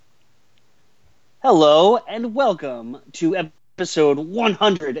Hello and welcome to episode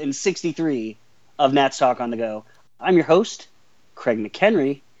 163 of Nats Talk on the Go. I'm your host, Craig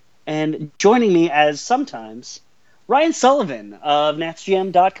McHenry, and joining me as sometimes, Ryan Sullivan of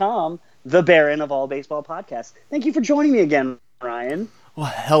NatsGM.com, the Baron of all baseball podcasts. Thank you for joining me again, Ryan.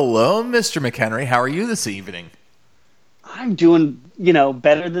 Well, hello, Mr. McHenry. How are you this evening? I'm doing,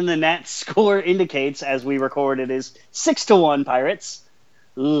 better than the Nats score indicates as we record. It is 6-1 Pirates.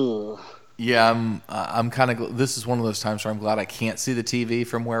 Ugh. Yeah, I'm kind of. This is one of those times where I'm glad I can't see the TV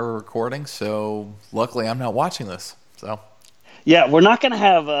from where we're recording. So luckily, I'm not watching this. So yeah, we're not going to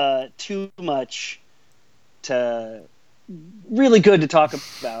have too much to really good to talk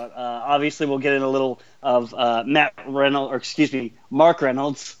about. Obviously, we'll get in a little of Mark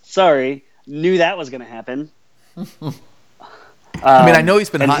Reynolds. Sorry, knew that was going to happen. I know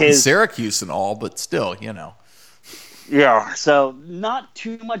he's been hot in Syracuse and all, but still, Yeah, so not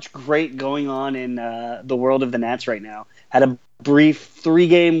too much great going on in the world of the Nats right now. Had a brief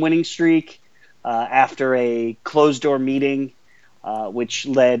 3-game winning streak after a closed-door meeting, which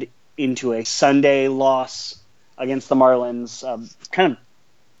led into a Sunday loss against the Marlins. Kind of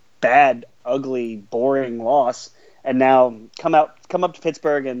bad, ugly, boring loss. And now come up to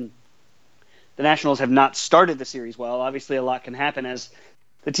Pittsburgh, and the Nationals have not started the series well. Obviously, a lot can happen as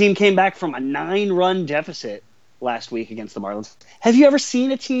the team came back from a 9-run deficit last week against the Marlins. Have you ever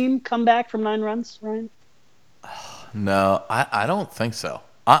seen a team come back from 9 runs, Ryan? No, I don't think so.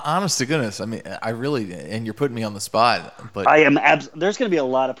 Honest to goodness, I really, and you're putting me on the spot. But I am. There's going to be a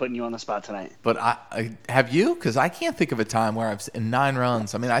lot of putting you on the spot tonight. But I have you? Because I can't think of a time where I've in 9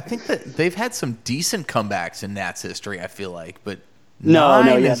 runs. I think that they've had some decent comebacks in Nats history. I feel like, but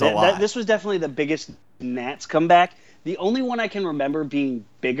nine is a lot. This was definitely the biggest Nats comeback. The only one I can remember being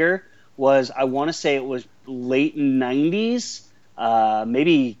bigger was, I want to say it was late 90s,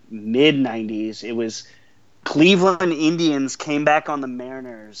 maybe mid 90s. It was Cleveland Indians came back on the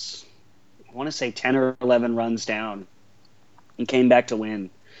Mariners, I want to say 10 or 11 runs down, and came back to win.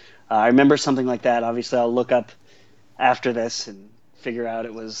 I remember something like that. Obviously, I'll look up after this and figure out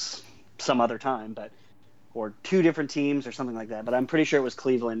it was some other time, or 2 different teams or something like that. But I'm pretty sure it was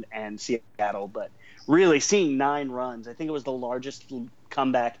Cleveland and Seattle. But really, seeing 9 runs, I think it was the largest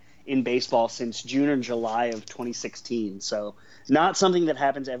comeback in baseball since June or July of 2016. So not something that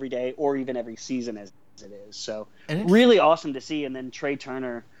happens every day or even every season as it is. So really awesome to see. And then Trey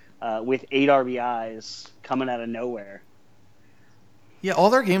Turner with 8 RBIs coming out of nowhere. Yeah, all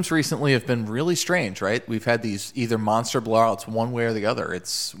their games recently have been really strange, right? We've had these either monster blowouts one way or the other.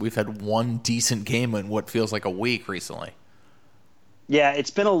 We've had one decent game in what feels like a week recently. Yeah,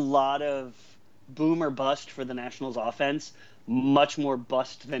 it's been a lot of boom or bust for the Nationals offense. Much more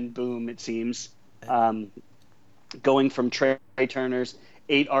bust than boom, it seems. Going from Trey Turner's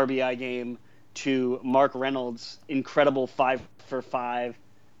 8 RBI game to Mark Reynolds' incredible 5-for-5,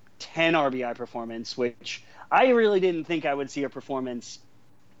 10 RBI performance, which I really didn't think I would see a performance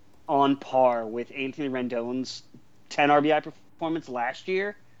on par with Anthony Rendon's 10 RBI performance last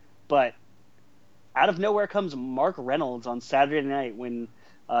year. But out of nowhere comes Mark Reynolds on Saturday night when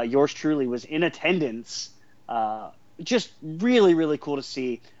yours truly was in attendance. Just really, really cool to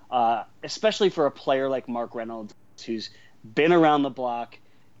see, especially for a player like Mark Reynolds, who's been around the block.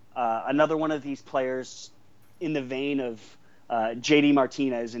 Another one of these players in the vein of JD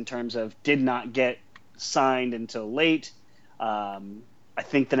Martinez in terms of did not get signed until late. I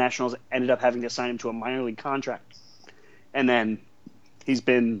think the Nationals ended up having to sign him to a minor league contract. And then he's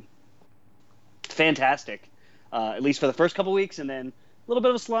been fantastic, at least for the first couple weeks, and then a little bit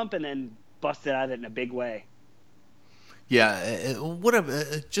of a slump, and then busted out of it in a big way. Yeah, what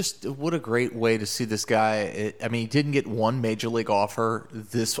a great way to see this guy. He didn't get one major league offer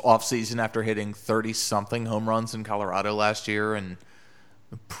this offseason after hitting 30-something home runs in Colorado last year, and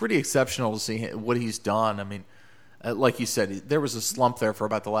pretty exceptional to see what he's done. Like you said, there was a slump there for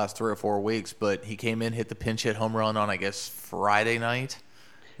about the last 3 or 4 weeks, but he came in, hit the pinch hit home run on, I guess, Friday night.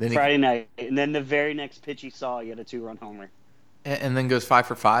 Friday night, and then the very next pitch he saw, he had a 2-run homer. And then goes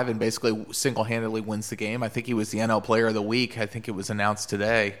 5-for-5 and basically single-handedly wins the game. I think he was the NL Player of the Week. I think it was announced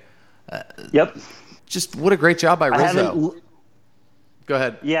today. Yep. Just what a great job by Rizzo. Go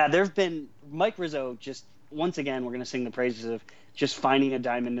ahead. Yeah, there have been Mike Rizzo. Just once again, we're going to sing the praises of just finding a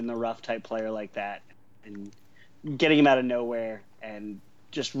diamond in the rough type player like that and getting him out of nowhere and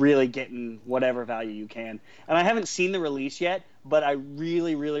just really getting whatever value you can. And I haven't seen the release yet, but I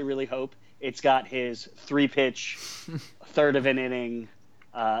really, really, really hope it's got his 3-pitch, third of an inning,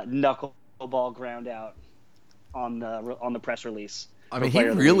 knuckleball ground out on the press release. I mean, he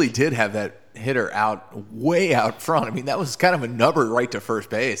really did have that hitter way out front. I mean, that was kind of a nubber right to first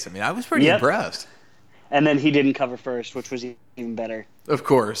base. I mean, I was pretty impressed. And then he didn't cover first, which was even better. Of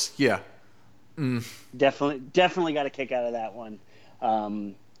course, yeah. Definitely got a kick out of that one.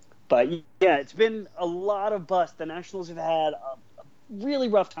 But yeah, it's been a lot of bust. The Nationals have had a really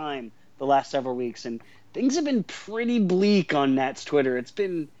rough time the last several weeks, and things have been pretty bleak on Nats Twitter. It's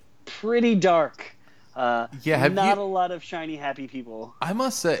been pretty dark. Not a lot of shiny, happy people. I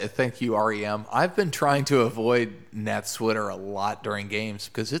must say, thank you, REM. I've been trying to avoid Nats Twitter a lot during games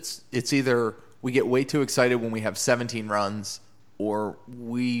because it's either we get way too excited when we have 17 runs, or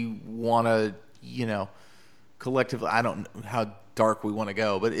we want to, collectively. I don't know how dark we want to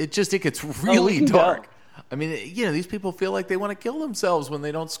go, but it gets really dark. I mean, these people feel like they want to kill themselves when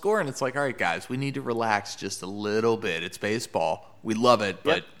they don't score, and it's like, all right, guys, we need to relax just a little bit. It's baseball. We love it,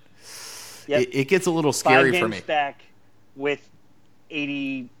 but it gets a little scary for me. 5 games back with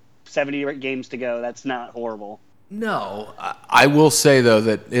 80, 70 games to go. That's not horrible. No. I will say, though,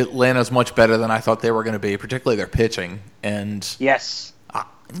 that Atlanta's much better than I thought they were going to be, particularly their pitching. And yes.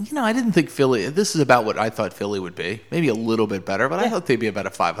 I didn't think Philly – this is about what I thought Philly would be. Maybe a little bit better, but I thought they'd be about a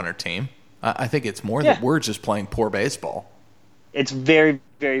 500 team. I think it's more that we're just playing poor baseball. It's very,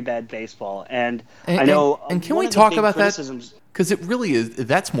 very bad baseball. And I know – And can we talk about that? Because it really is –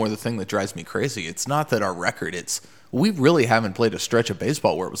 that's more the thing that drives me crazy. It's not that our record – it's – we really haven't played a stretch of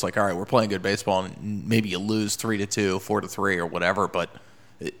baseball where it was like, all right, we're playing good baseball, and maybe you lose 3-2, 4-3, or whatever. But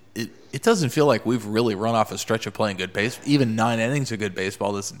it doesn't feel like we've really run off a stretch of playing good baseball, even 9 innings of good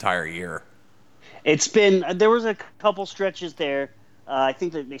baseball this entire year. It's been there was a couple stretches there. I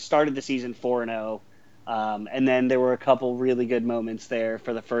think that they started the season 4-0, and then there were a couple really good moments there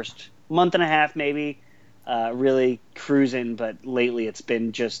for the first month and a half, maybe, really cruising. But lately, it's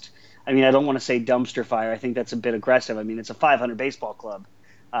been just. I mean, I don't want to say dumpster fire. I think that's a bit aggressive. I mean, it's a 500 baseball club.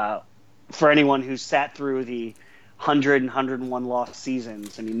 For anyone who's sat through the 100 and 101 lost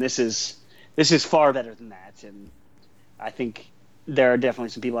seasons, I mean, this is far better than that. And I think there are definitely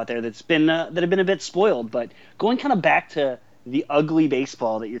some people out there that have been a bit spoiled. But going kind of back to the ugly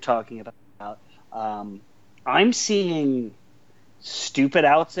baseball that you're talking about, I'm seeing stupid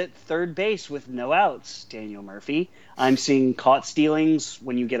outs at third base with no outs, Daniel Murphy. I'm seeing caught stealings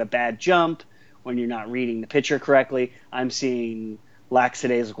when you get a bad jump, when you're not reading the pitcher correctly. I'm seeing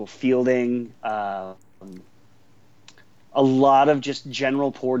lackadaisical fielding, a lot of just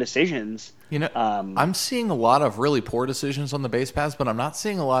general poor decisions. I'm seeing a lot of really poor decisions on the base paths, but I'm not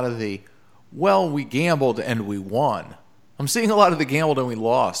seeing a lot of we gambled and we won. I'm seeing a lot of the gambled and we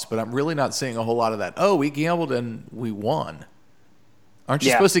lost, but I'm really not seeing a whole lot of that. Oh, we gambled and we won. Aren't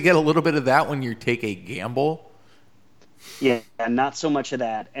you supposed to get a little bit of that when you take a gamble? Yeah, not so much of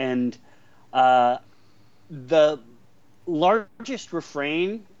that. And the largest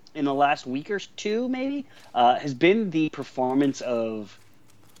refrain in the last week or two, maybe, has been the performance of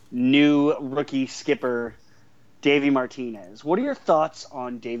new rookie skipper Davey Martinez. What are your thoughts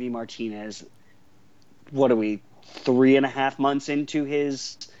on Davey Martinez? What are we, 3.5 months into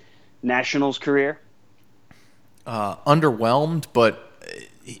his Nationals career? Underwhelmed, but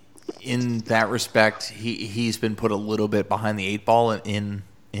in that respect, he's been put a little bit behind the 8 ball in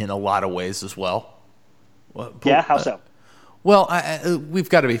a lot of ways as well. How so? Well, we've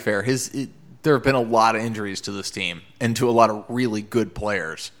got to be fair. There have been a lot of injuries to this team and to a lot of really good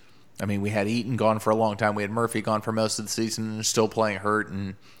players. I mean, we had Eaton gone for a long time. We had Murphy gone for most of the season and still playing hurt.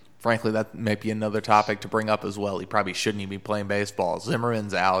 And frankly, that might be another topic to bring up as well. He probably shouldn't even be playing baseball.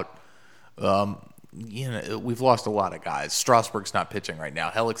 Zimmerman's out. We've lost a lot of guys. Strasburg's not pitching right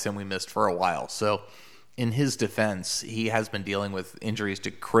now. Hellickson we missed for a while. So in his defense, he has been dealing with injuries to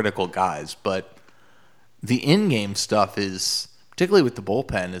critical guys. But the in-game stuff is, particularly with the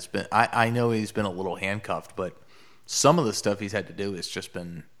bullpen, has been. I know he's been a little handcuffed, but some of the stuff he's had to do has just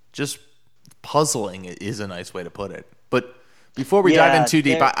been puzzling. Is a nice way to put it. But before we dive in too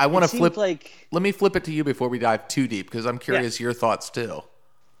deep, I want to flip. Let me flip it to you before we dive too deep because I'm curious your thoughts too.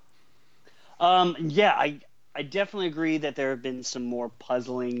 I definitely agree that there have been some more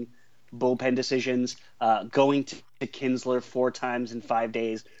puzzling bullpen decisions. Going to Kinsler 4 times in 5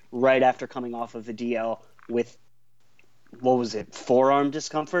 days right after coming off of the DL with, forearm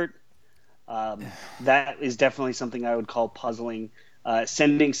discomfort. That is definitely something I would call puzzling.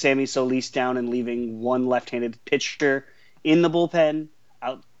 Sending Sammy Solis down and leaving one left-handed pitcher in the bullpen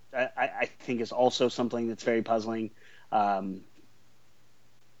out, I think is also something that's very puzzling. I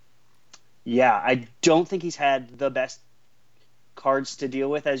don't think he's had the best cards to deal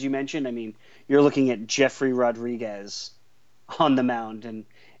with, as you mentioned. I mean, you're looking at Jeffrey Rodriguez on the mound, and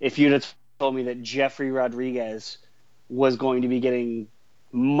if you'd have told me that Jeffrey Rodriguez was going to be getting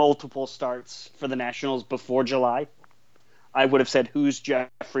multiple starts for the Nationals before July, I would have said, who's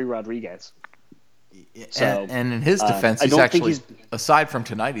Jeffrey Rodriguez? So, and in his defense, aside from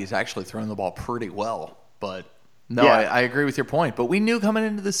tonight, he's actually thrown the ball pretty well. But no, yeah. I agree with your point. But we knew coming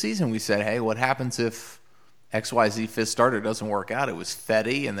into the season, we said, hey, what happens if XYZ fifth starter doesn't work out? It was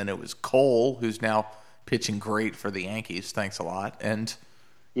Fedde, and then it was Cole, who's now pitching great for the Yankees. Thanks a lot. And,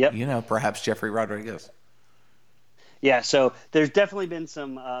 perhaps Jeffrey Rodriguez. Yeah, so there's definitely been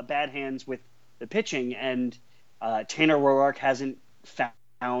some bad hands with the pitching, and Tanner Roark hasn't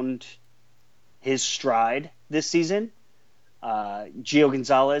found his stride this season. Gio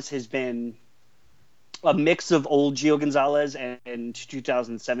Gonzalez has been a mix of old Gio Gonzalez and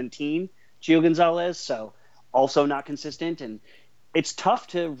 2017 Gio Gonzalez, so also not consistent. And it's tough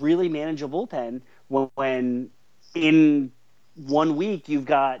to really manage a bullpen when in 1 week you've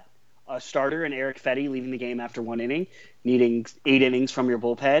got a starter and Erick Fedde leaving the game after 1 inning, needing 8 innings from your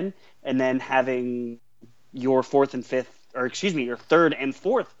bullpen, and then having your third and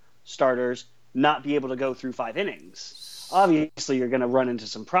fourth starters not be able to go through 5 innings. Obviously, you're going to run into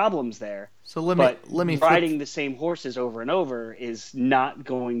some problems there. So let me riding the same horses over and over is not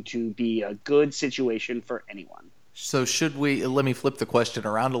going to be a good situation for anyone. So let me flip the question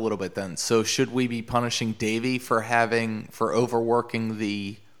around a little bit then. So should we be punishing Davey for overworking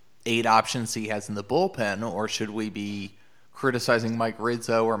the 8 options he has in the bullpen, or should we be criticizing Mike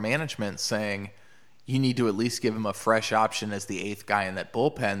Rizzo or management saying you need to at least give him a fresh option as the 8th guy in that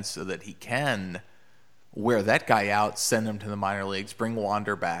bullpen so that he can wear that guy out, send him to the minor leagues, bring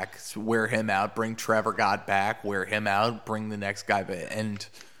Wander back, wear him out, bring Trevor Gott back, wear him out, bring the next guy back. And,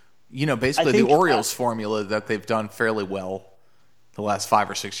 basically the Orioles formula that they've done fairly well the last 5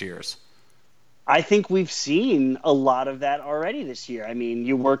 or 6 years. I think we've seen a lot of that already this year. I mean,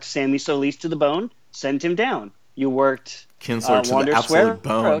 you worked Sammy Solis to the bone, sent him down. You worked Kinsler to the absolute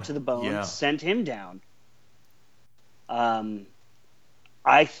bone. To the bone, sent him down.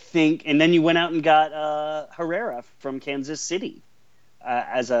 I think, and then you went out and got Herrera from Kansas City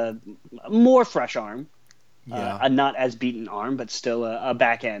as a more fresh arm, a not as beaten arm, but still a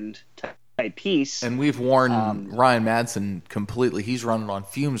back end type piece. And we've worn Ryan Madsen completely. He's running on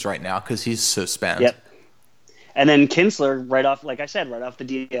fumes right now because he's so spent. Yep. And then Kinsler, right off the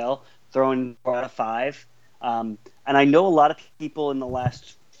DL, throwing 4 out of 5. And I know a lot of people in the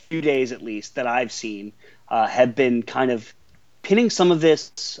last few days, at least, that I've seen have been kind of pinning some of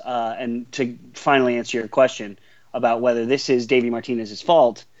this, and to finally answer your question about whether this is Davey Martinez's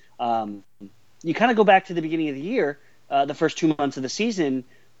fault, you kind of go back to the beginning of the year, the first 2 months of the season,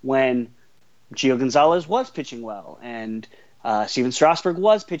 when Gio Gonzalez was pitching well, and Steven Strasburg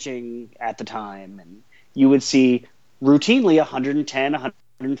was pitching at the time, and you would see routinely 110,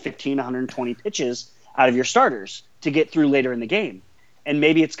 115, 120 pitches out of your starters to get through later in the game. And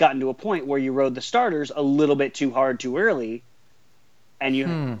maybe it's gotten to a point where you rode the starters a little bit too hard too early,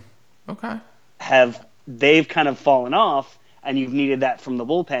 and they've kind of fallen off, and you've needed that from the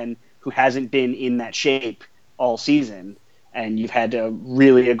bullpen, who hasn't been in that shape all season, and you've had to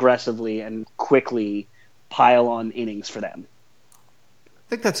really aggressively and quickly pile on innings for them. I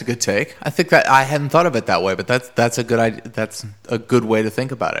think that's a good take. I think that I hadn't thought of it that way, but that's a good idea. That's a good way to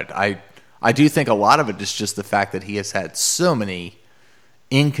think about it. I do think a lot of it is just the fact that he has had so many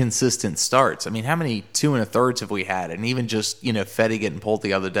inconsistent starts. I mean, how many 2 1/3s have we had? And even just, Fedde getting pulled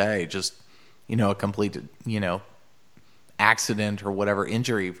the other day, just, a complete, accident or whatever,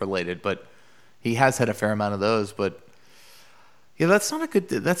 injury related. But he has had a fair amount of those. But yeah, that's not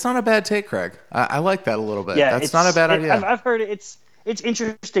a bad take, Craig. I like that a little bit. Yeah, that's not a bad idea. I've heard it. It's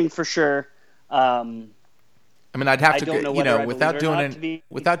interesting for sure. I mean, I'd have to, without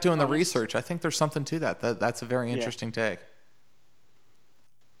doing the research, I think there's something to that. That's a very interesting take.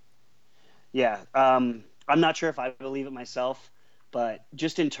 Yeah, I'm not sure if I believe it myself, but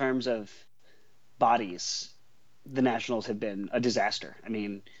just in terms of bodies, the Nationals have been a disaster. I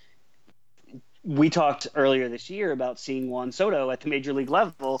mean, we talked earlier this year about seeing Juan Soto at the major league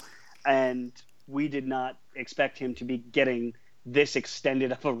level, and we did not expect him to be getting this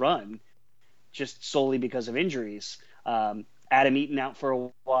extended of a run just solely because of injuries. Adam Eaton out for a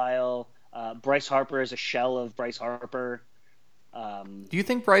while. Bryce Harper is a shell of Bryce Harper. Do you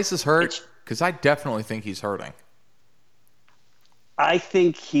think Bryce is hurt? Because I definitely think he's hurting. I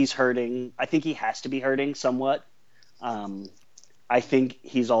think he's hurting. I think he has to be hurting somewhat. I think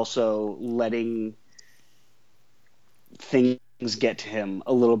he's also letting things get to him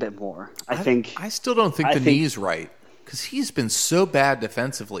a little bit more. I still don't think the knee's right, because he's been so bad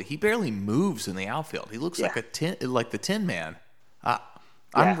defensively. He barely moves in the outfield. He looks like the Tin Man. I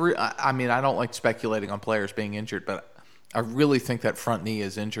mean, I don't like speculating on players being injured, but I really think that front knee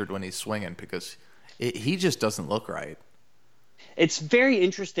is injured when he's swinging because he just doesn't look right. It's very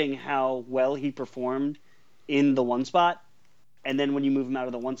interesting how well he performed in the one spot, and then when you move him out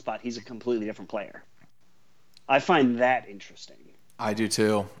of the one spot, he's a completely different player. I find that interesting. I do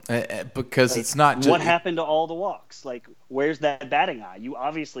too, because it's not just... What happened to all the walks? Like, where's that batting eye? You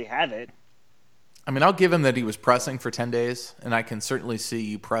obviously have it. I mean, I'll give him that he was pressing for 10 days, and I can certainly see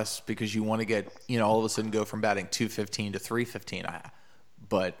you press because you want to get, all of a sudden go from batting 215 to 315.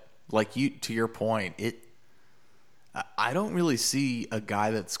 But to your point, I don't really see a guy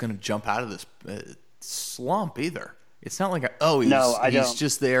that's going to jump out of this slump either. It's not like, he's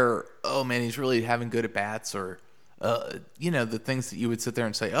just there. Oh man, he's really having good at bats, or the things that you would sit there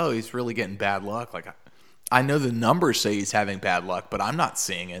and say, oh, he's really getting bad luck. Like, I know the numbers say he's having bad luck, but I'm not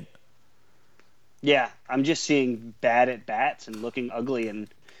seeing it. Yeah, I'm just seeing bad at bats and looking ugly and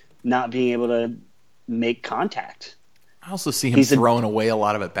not being able to make contact. I also see him throwing away a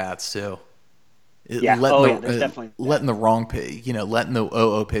lot of at bats too. There's definitely letting the wrong pitch, letting the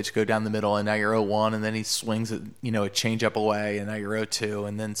 0-0 pitch go down the middle, and now you're 0-1, and then he swings it, a change up away, and now you're 0-2,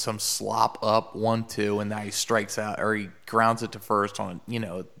 and then some slop up 1-2, and now he strikes out or he grounds it to first on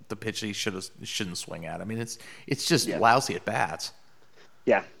the pitch that he shouldn't swing at. I mean, it's just lousy at bats.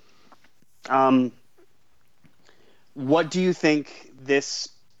 Yeah. What do you think this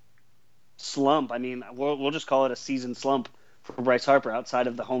slump? I mean, we'll just call it a season slump for Bryce Harper outside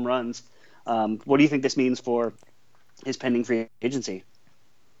of the home runs. What do you think this means for his pending free agency?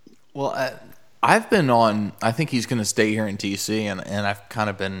 Well, I think he's going to stay here in DC, and I've kind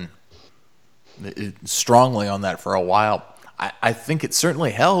of been strongly on that for a while. I think it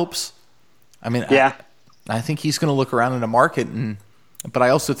certainly helps. I mean, yeah. I think he's going to look around in the market, but I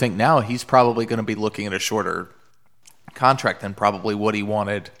also think now he's probably going to be looking at a shorter contract than probably what he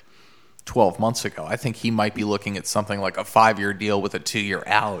wanted 12 months ago. I think he might be looking at something like a 5-year deal with a 2-year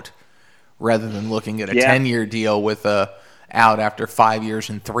out, rather than looking at a 10-year deal with a out after 5 years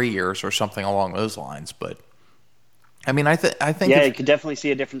and 3 years or something along those lines. But I mean, I think you could definitely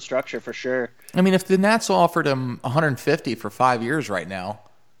see a different structure for sure. I mean, if the Nats offered him $150 for 5 years right now,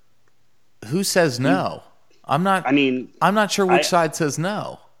 who says no? I'm not sure which side says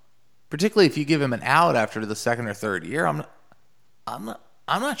no. Particularly if you give him an out after the second or third year, I'm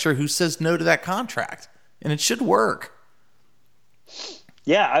not sure who says no to that contract, and it should work.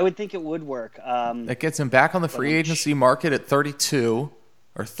 Yeah, I would think it would work. That gets him back on the free agency market at 32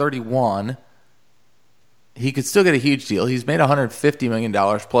 or 31. He could still get a huge deal. He's made $150 million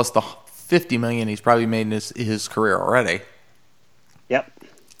plus the $50 million he's probably made in his career already. Yep.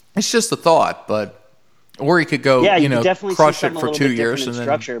 It's just a thought, or he could go, crush it for 2 years and then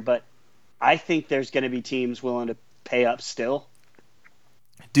structure. But I think there's going to be teams willing to pay up still.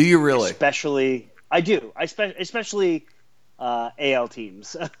 Do you really? I do. Especially AL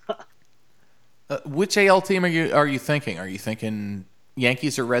teams. Which AL team are you thinking? Are you thinking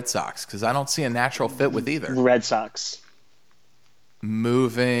Yankees or Red Sox? Because I don't see a natural fit with either. Red Sox.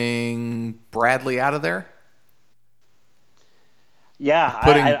 Moving Bradley out of there? Yeah.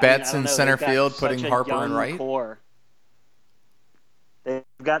 Putting Betts in center field, putting Harper in right? Core. They've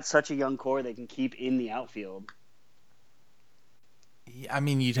got such a young core they can keep in the outfield. I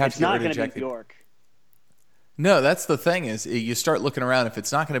mean, you'd have to get rid of It's not going to be New York. No, that's the thing is you start looking around. If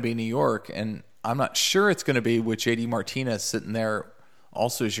it's not going to be New York, and I'm not sure it's going to be with JD Martinez sitting there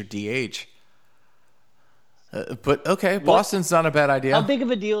also as your DH. But okay, Boston's not a bad idea. How big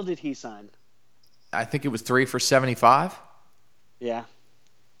of a deal did he sign? I think it was 3 for $75. Yeah.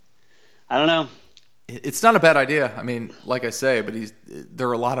 I don't know. It's not a bad idea. I mean, like I say, but there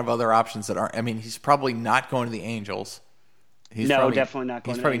are a lot of other options that aren't. I mean, he's probably not going to the Angels. Definitely not going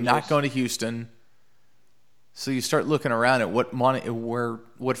to He's probably not going to Houston. So you start looking around at what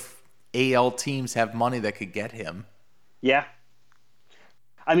AL teams have money that could get him. Yeah.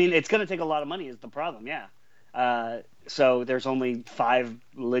 I mean, it's going to take a lot of money is the problem, yeah. So there's only 5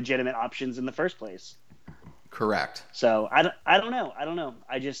 legitimate options in the first place. Correct. So I don't know.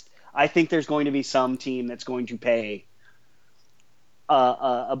 I think there's going to be some team that's going to pay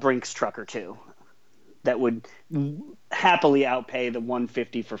a Brinks truck or two that would happily outpay the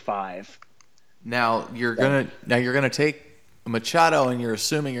 $150 for 5. Now you're gonna take Machado, and you're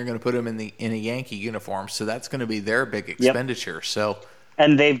assuming you're going to put him in a Yankee uniform, so that's going to be their big expenditure. Yep. So,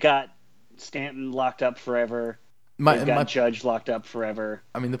 and they've got Stanton locked up forever. They've got Judge locked up forever.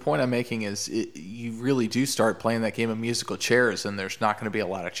 I mean, the point I'm making is you really do start playing that game of musical chairs, and there's not going to be a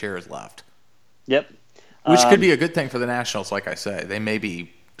lot of chairs left. Yep. Which could be a good thing for the Nationals, like I say. They may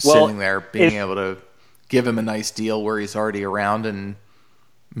be sitting there being able to give him a nice deal where he's already around and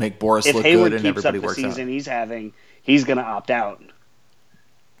Make Boris if look Hayward good and keeps up everybody the works season out. he's having, he's going to opt out.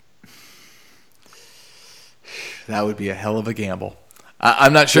 That would be a hell of a gamble.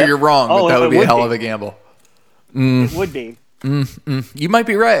 I'm not sure Yep. you're wrong, but Oh, that it would be a would hell be. of a gamble. It would be. You might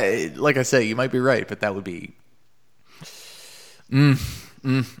be right. Like I say, you might be right, but that would be.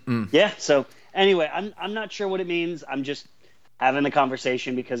 Yeah. So anyway, I'm not sure what it means. I'm just having the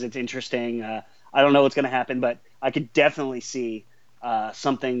conversation because it's interesting. I don't know what's going to happen, but I could definitely see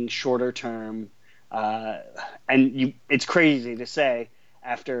something shorter term. It's crazy to say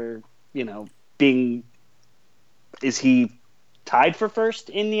after being. Is he tied for first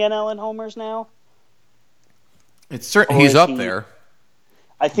in the NL in homers now? It's certain he's up there.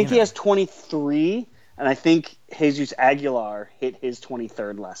 I think he has 23, and I think Jesus Aguilar hit his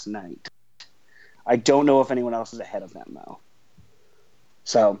 23rd last night. I don't know if anyone else is ahead of them, though.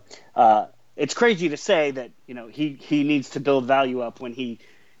 So it's crazy to say that he needs to build value up when he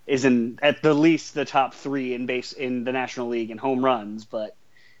is in at the least the top 3 in the National League in home runs, but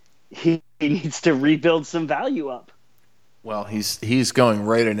he needs to rebuild some value up. Well, he's going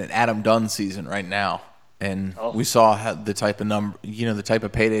right in an Adam Dunn season right now. And we saw how the type of the type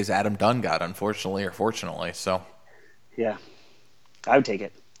of paydays Adam Dunn got, unfortunately or fortunately. So, yeah, I would take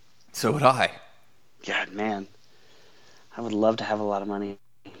it. So would I. God, man, I would love to have a lot of money.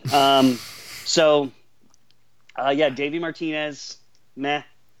 Davey Martinez, meh.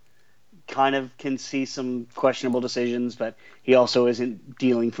 Kind of can see some questionable decisions, but he also isn't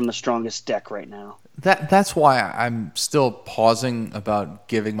dealing from the strongest deck right now. That's why I'm still pausing about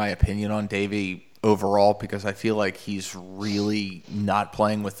giving my opinion on Davey overall, because I feel like he's really not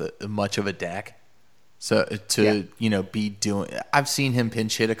playing with much of a deck. So be doing, I've seen him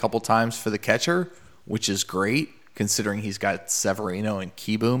pinch hit a couple times for the catcher, which is great considering he's got Severino and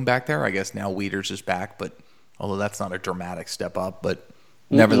Keyboom back there. I guess now Wieters is back, but although that's not a dramatic step up, but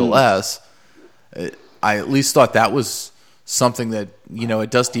nevertheless, I at least thought that was something that, a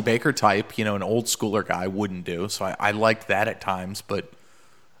Dusty Baker type, an old schooler guy wouldn't do. So I liked that at times, but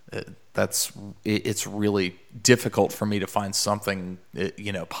it's really difficult for me to find something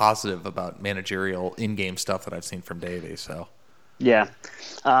positive about managerial in-game stuff that I've seen from Davey. So yeah,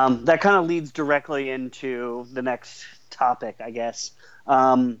 that kind of leads directly into the next topic, I guess.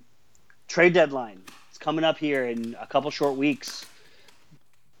 Trade deadline. It's coming up here in a couple short weeks,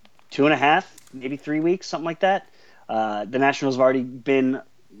 2.5, maybe 3 weeks, something like that. The Nationals have already been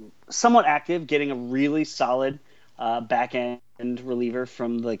somewhat active, getting a really solid back-end reliever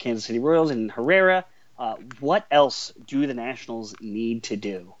from the Kansas City Royals and Herrera. What else do the Nationals need to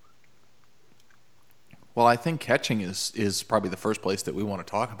do? Well, I think catching is probably the first place that we want to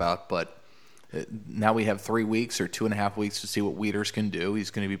talk about, but now we have 3 weeks or 2.5 weeks to see what Wieters can do.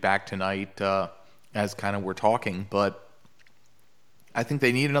 He's going to be back tonight as kind of we're talking, but I think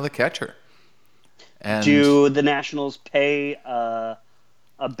they need another catcher. And do the Nationals pay a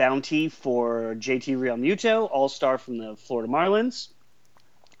bounty for JT Realmuto, all-star from the Florida Marlins?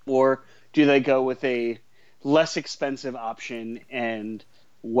 Or do they go with a less expensive option and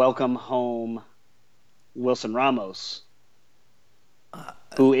welcome home Wilson Ramos,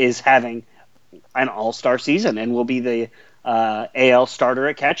 who is having an all-star season and will be the AL starter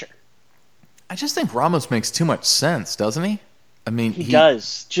at catcher? I just think Ramos makes too much sense, doesn't he? I mean, he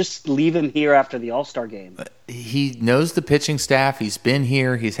does. Just leave him here after the All-Star game. He knows the pitching staff. He's been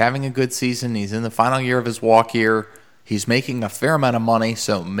here. He's having a good season. He's in the final year of his walk year. He's making a fair amount of money,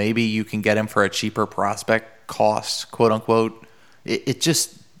 so maybe you can get him for a cheaper prospect cost, quote unquote. It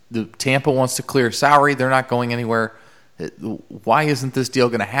just, the Tampa wants to clear salary. They're not going anywhere. Why isn't this deal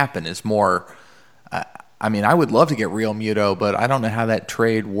going to happen? Is more. I mean, I would love to get Realmuto, but I don't know how that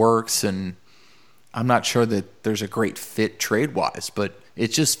trade works, and I'm not sure that there's a great fit trade-wise, but it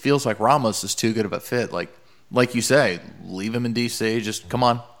just feels like Ramos is too good of a fit. Like you say, leave him in DC. Just come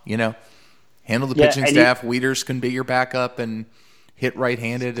on, handle the pitching staff. Wieters can be your backup and hit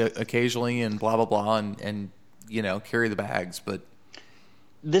right-handed occasionally and blah, blah, blah, and carry the bags. But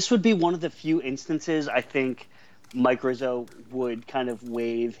this would be one of the few instances I think Mike Rizzo would kind of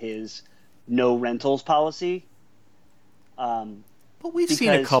waive his no rentals policy. But we've seen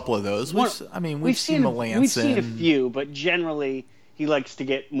a couple of those. We've seen Melanson. We've seen a few, but generally he likes to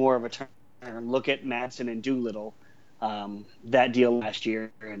get more of a turn. Look at Madsen and Doolittle, that deal last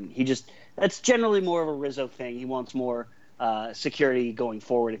year, and that's generally more of a Rizzo thing. He wants more security going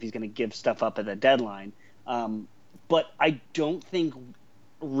forward if he's going to give stuff up at the deadline. But I don't think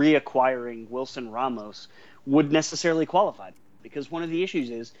reacquiring Wilson Ramos would necessarily qualify, because one of the issues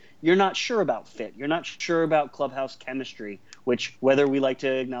is you're not sure about fit. You're not sure about clubhouse chemistry, which, whether we like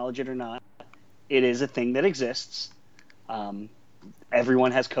to acknowledge it or not, it is a thing that exists.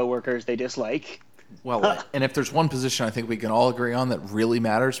 everyone has coworkers they dislike. Well, and if there's one position I think we can all agree on that really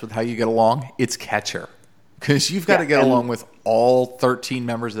matters with how you get along, it's catcher. Because you've got to get along with all 13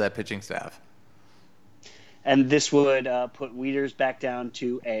 members of that pitching staff. And this would put Wieters back down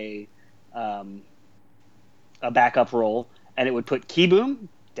to a backup role, and it would put Kieboom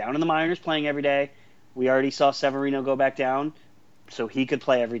down in the minors playing every day. We already saw Severino go back down, so he could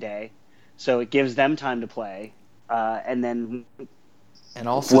play every day. So it gives them time to play, and then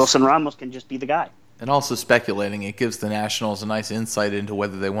also Wilson Ramos can just be the guy. And also speculating, it gives the Nationals a nice insight into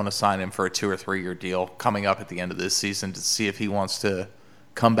whether they want to sign him for a 2 or 3 year deal coming up at the end of this season to see if he wants to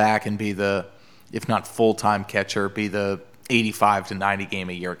come back and be the, if not full-time catcher, be the 85 to 90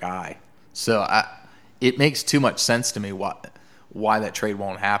 game a year guy. So it makes too much sense to me why that trade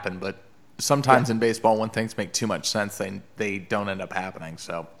won't happen. But sometimes in baseball, when things make too much sense, they don't end up happening.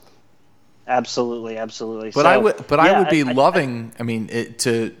 So. Absolutely. But I would be loving.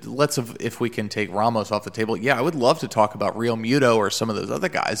 If we can take Ramos off the table, I would love to talk about Real Muto or some of those other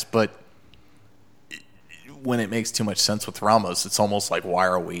guys. But when it makes too much sense with Ramos, it's almost like, why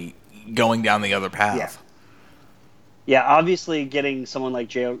are we going down the other path? Yeah. Obviously, getting someone like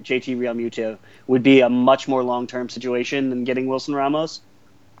JT Real Muto would be a much more long-term situation than getting Wilson Ramos.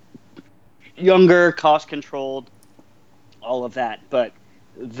 Younger, cost-controlled, all of that, but.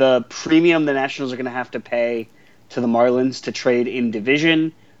 The premium the Nationals are going to have to pay to the Marlins to trade in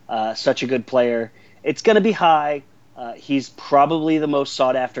division, such a good player, it's going to be high. He's probably the most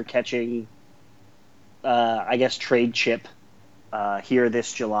sought-after catching, trade chip here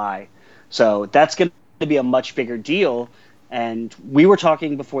this July. So that's going to be a much bigger deal. And we were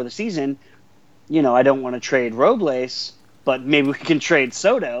talking before the season, I don't want to trade Robles, but maybe we can trade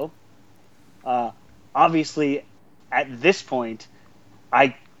Soto. Obviously, at this point,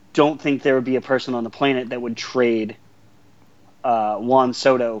 I don't think there would be a person on the planet that would trade Juan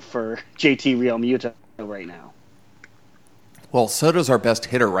Soto for JT Real Muto right now. Well, Soto's our best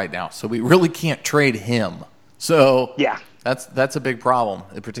hitter right now, so we really can't trade him. So that's a big problem,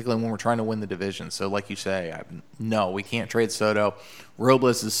 particularly when we're trying to win the division. So like you say, no, we can't trade Soto.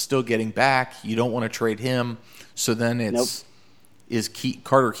 Robles is still getting back. You don't want to trade him. So then is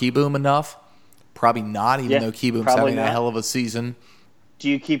Carter Kieboom enough? Probably not, even though Kieboom's having a hell of a season. Do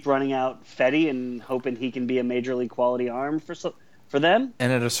you keep running out Fetty and hoping he can be a major league quality arm for them?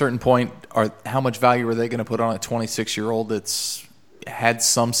 And at a certain point, how much value are they going to put on a 26-year-old that's had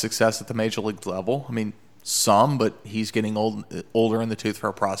some success at the major league level? I mean, some, but he's getting older in the tooth for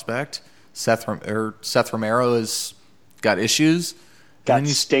a prospect. Seth Romero has got issues. Got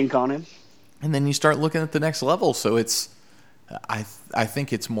stink on him. And then you start looking at the next level. So I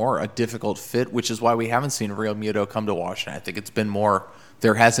think it's more a difficult fit, which is why we haven't seen Real Muto come to Washington. I think it's been more.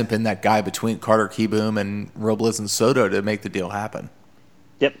 There hasn't been that guy between Carter Kieboom and Robles and Soto to make the deal happen.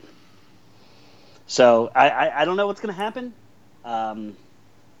 Yep. So I don't know what's going to happen,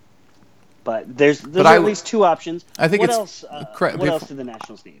 but there's at least two options. I think what else do the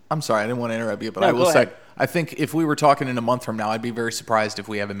Nationals need? I'm sorry, I didn't want to interrupt you, but I will say I think if we were talking in a month from now, I'd be very surprised if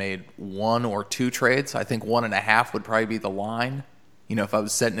we haven't made 1 or 2 trades. I think 1.5 would probably be the line. If I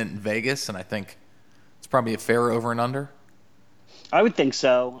was setting it in Vegas, and I think it's probably a fair over and under. I would think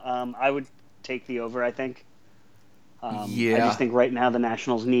so. I would take the over, I think. I just think right now the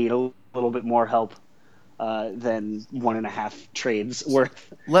Nationals need a little bit more help than 1.5 trades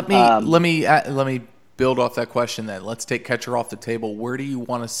worth. Let me build off that question then. Let's take catcher off the table. Where do you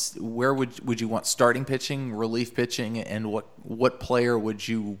want to? Where would you want starting pitching, relief pitching, and what player would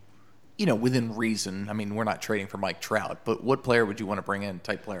you? Within reason. I mean, we're not trading for Mike Trout, but what player would you want to bring in?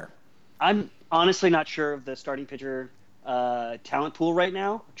 Type player. I'm honestly not sure of the starting pitcher talent pool right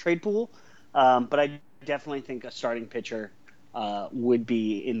now, trade pool, but I definitely think a starting pitcher would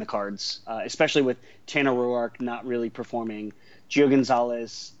be in the cards, especially with Tanner Roark not really performing, Gio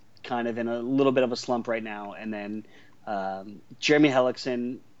Gonzalez kind of in a little bit of a slump right now, and then Jeremy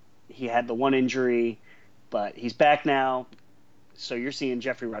Hellickson, he had the one injury, but he's back now. So you're seeing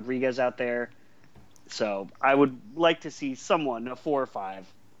Jeffrey Rodriguez out there. So I would like to see someone, a 4 or 5.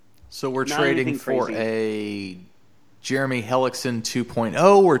 So we're trading for a Jeremy Hellickson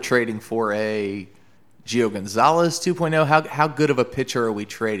 2.0. We're trading for a Gio Gonzalez 2.0. How good of a pitcher are we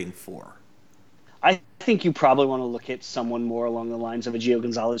trading for? I think you probably want to look at someone more along the lines of a Gio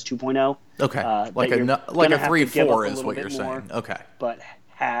Gonzalez 2.0. Okay, like a 3-4 is what you're saying. Okay, but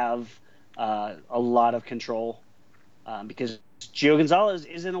have a lot of control because Gio Gonzalez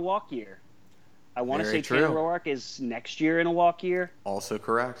is in a walk year. I want to say Tanner Roark is next year in a walk year. Also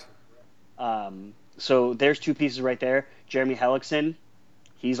correct. So there's 2 pieces right there. Jeremy Hellickson,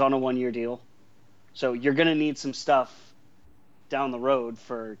 he's on a 1-year deal. So you're going to need some stuff down the road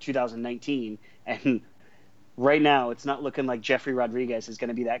for 2019, and right now it's not looking like Jeffrey Rodriguez is going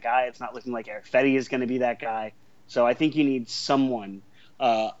to be that guy. It's not looking like Erick Fedde is going to be that guy. So I think you need someone,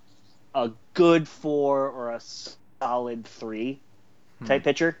 a good 4 or a solid 3 type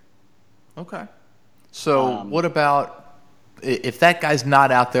pitcher. Okay. So what about if that guy's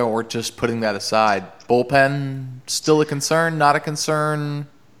not out there, or just putting that aside, bullpen still a concern, not a concern?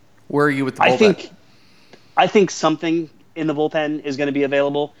 Where are you with the bullpen? I think something in the bullpen is going to be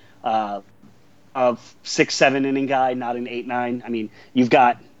available. A 6-7 inning guy, not an 8-9. I mean, you've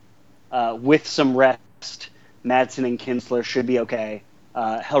got with some rest, Madsen and Kinsler should be okay.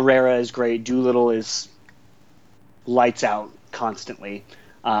 Herrera is great. Doolittle is lights out constantly.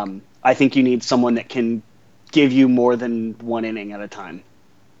 I think you need someone that can give you more than 1 inning at a time.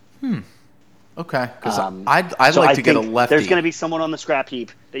 Okay, because I'd like to get a lefty. There's going to be someone on the scrap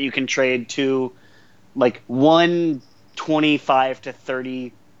heap that you can trade to, like 125 to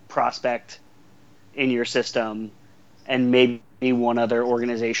 30 prospect in your system, and maybe one other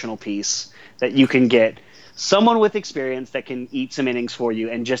organizational piece that you can get. Someone with experience that can eat some innings for you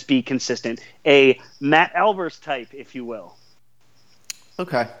and just be consistent. A Matt Albers type, if you will.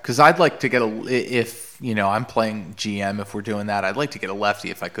 Okay, because I'd like to get if I'm playing GM, if we're doing that, I'd like to get a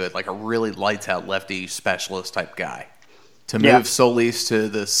lefty if I could, like a really lights out lefty specialist type guy. To move Solis to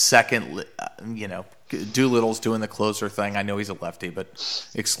the second, Doolittle's doing the closer thing. I know he's a lefty, but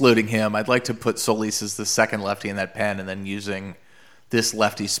excluding him, I'd like to put Solis as the second lefty in that pen, and then using this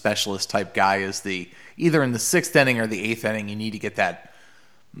lefty specialist type guy as either in the 6th inning or the 8th inning. You need to get that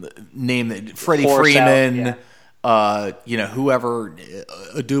name, that Freddie Freeman. Whoever,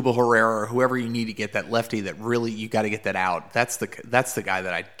 Odubel Herrera, or whoever you need to get that lefty that really you got to get that out. That's the guy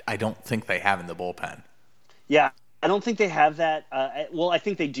that I don't think they have in the bullpen. Yeah, I don't think they have that. I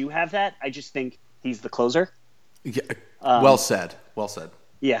think they do have that. I just think he's the closer. Yeah, well said.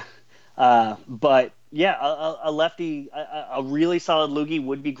 Yeah, but yeah, a lefty, a really solid loogie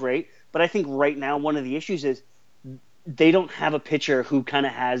would be great. But I think right now one of the issues is they don't have a pitcher who kind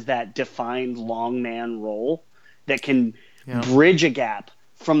of has that defined long man role that can bridge a gap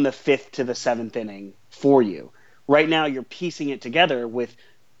from the 5th to the 7th inning for you. Right now, you're piecing it together with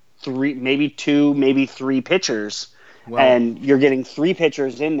 3, maybe 2, maybe 3 pitchers, and you're getting 3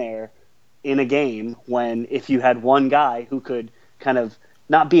 pitchers in there in a game when if you had one guy who could kind of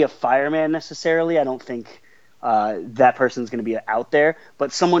not be a fireman necessarily, I don't think that person's going to be out there,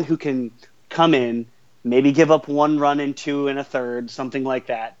 but someone who can come in, maybe give up 1 run in 2 1/3, something like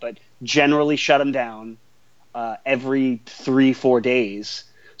that, but generally shut them down every 3-4 days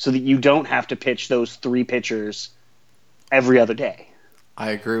so that you don't have to pitch those 3 pitchers every other day.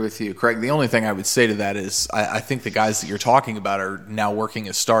 I agree with you, Craig. The only thing I would say to that is I think the guys that you're talking about are now working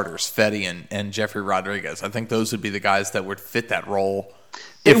as starters, Fedde and Jeffrey Rodriguez. I think those would be the guys that would fit that role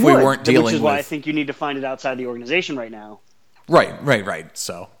if we weren't dealing with... Which is why I think you need to find it outside the organization right now. Right.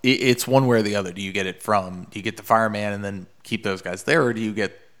 So it's one way or the other. Do you get the fireman and then keep those guys there, or do you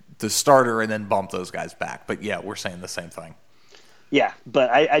get the starter and then bump those guys back? But yeah, we're saying the same thing. Yeah, but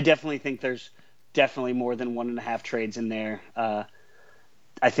I definitely think there's definitely more than 1.5 trades in there.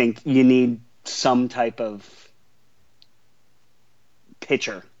 I think you need some type of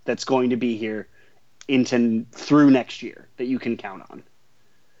pitcher that's going to be here through next year that you can count on.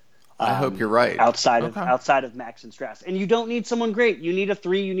 I hope you're right. Outside of Max and Strauss. And you don't need someone great. You need a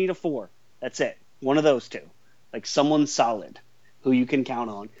 3, you need a 4. That's it. One of those 2. Like someone solid who you can count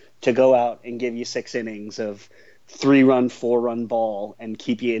on to go out and give you 6 innings of 3-run, 4-run ball and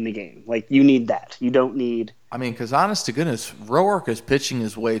keep you in the game. Like you need that. You don't need... I mean, because honest to goodness, Roark is pitching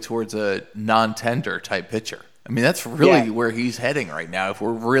his way towards a non-tender type pitcher. I mean, that's really where he's heading right now. If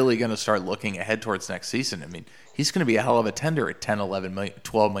we're really going to start looking ahead towards next season, I mean, he's going to be a hell of a tender at $10, $11 million,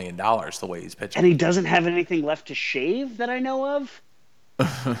 $12 million the way he's pitching. And he doesn't have anything left to shave that I know of.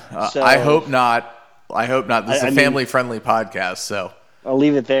 So, I hope not. This is a family-friendly podcast, so I'll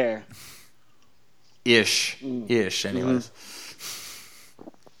leave it there. Ish. Anyways.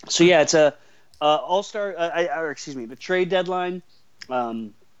 So yeah, it's a All-Star. The trade deadline.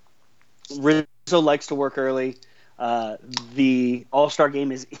 Rizzo likes to work early. The All-Star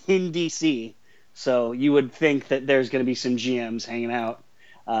game is in DC, so you would think that there's going to be some GMs hanging out,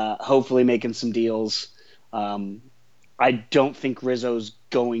 hopefully making some deals. I don't think Rizzo's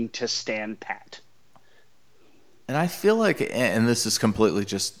going to stand pat. And I feel like, and this is completely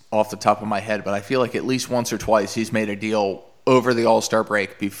just off the top of my head, but I feel like at least once or twice he's made a deal over the All-Star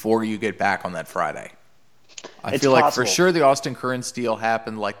break before you get back on that Friday. I feel like for sure the Austin Currens deal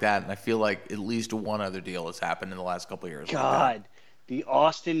happened like that, and I feel like at least one other deal has happened in the last couple of years. God, the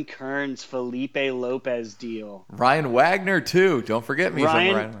Austin Kearns Felipe Lopez deal. Ryan Wagner too. Don't forget me.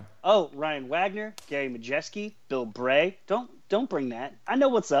 Ryan Wagner, Gary Majeski, Bill Bray. Don't bring that. I know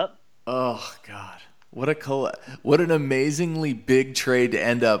what's up. Oh God, what an amazingly big trade to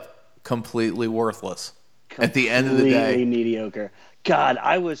end up completely worthless at the end of the day. Completely mediocre. God,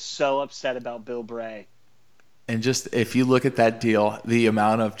 I was so upset about Bill Bray. And just if you look at that deal, the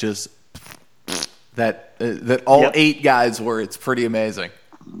amount of just that all 8 guys were, it's pretty amazing.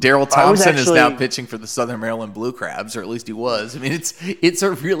 Daryl Thompson is now pitching for the Southern Maryland Blue Crabs, or at least he was. I mean, it's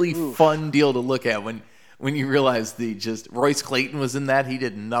a really fun deal to look at when you realize Royce Clayton was in that. He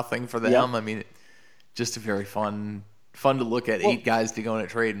did nothing for them. Yep. I mean, just a very fun to look at. 8 guys to go in a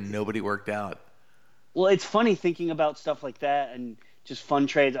trade and nobody worked out. Well, it's funny thinking about stuff like that and just fun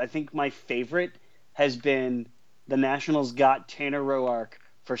trades. I think my favorite has been the Nationals got Tanner Roark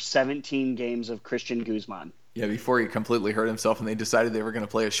for 17 games of Christian Guzman. Yeah, before he completely hurt himself and they decided they were going to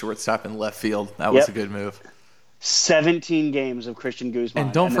play a shortstop in left field. That was a good move. 17 games of Christian Guzman.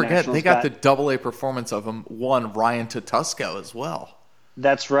 And don't forget, they got the Double-A performance of him, Ryan Tedesco as well.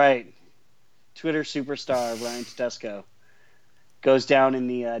 That's right. Twitter superstar Ryan Tedesco goes down in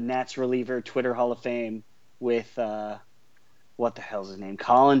the Nats reliever Twitter Hall of Fame with, what the hell's his name?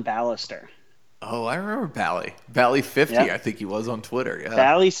 Colin Ballister. Oh, I remember Bally 50, I think he was on Twitter. Yeah.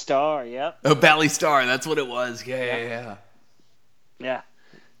 Bally Star, yep. Oh, Bally Star, that's what it was. Yeah.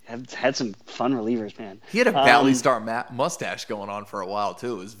 Had some fun relievers, man. He had a Bally Star mustache going on for a while,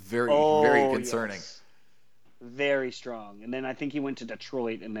 too. It was very concerning. Yes. Very strong. And then I think he went to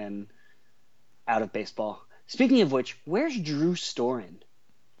Detroit and then out of baseball. Speaking of which, where's Drew Storen?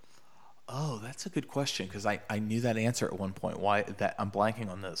 Oh, that's a good question because I knew that answer at one point. Why that I'm blanking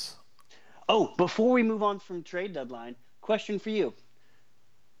on this. Oh, before we move on from trade deadline, question for you.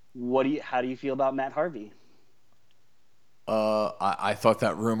 How do you feel about Matt Harvey? I thought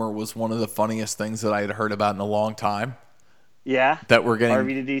that rumor was one of the funniest things that I had heard about in a long time. Yeah? That we're getting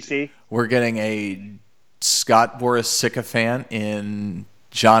Harvey to DC? We're getting a Scott Boras sycophant in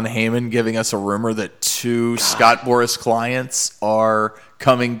John Heyman giving us a rumor that 2 Scott Boras clients are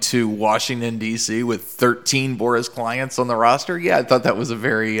coming to Washington, D.C. with 13 Boras clients on the roster. Yeah, I thought that was a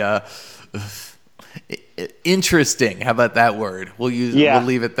very interesting. How about that word? We'll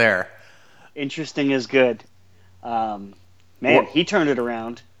leave it there. Interesting is good. He turned it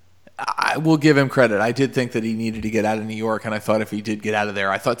around. I will give him credit. I did think that he needed to get out of New York, and I thought if he did get out of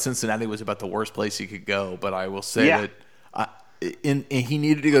there, I thought Cincinnati was about the worst place he could go. But I will say that he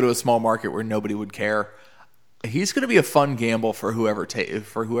needed to go to a small market where nobody would care. He's going to be a fun gamble for whoever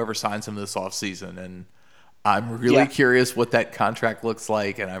signs him this offseason, and I'm really curious what that contract looks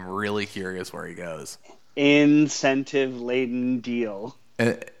like, and I'm really curious where he goes. Incentive-laden deal.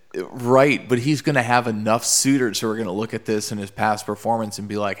 Right, but he's going to have enough suitors who are going to look at this and his past performance and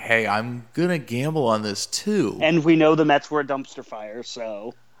be like, hey, I'm going to gamble on this too. And we know the Mets were a dumpster fire,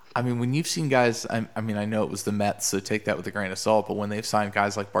 so... I mean, when you've seen guys, I know it was the Mets, so take that with a grain of salt, but when they've signed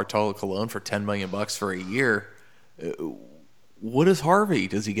guys like Bartolo Colon for $10 million for a year, what is Harvey?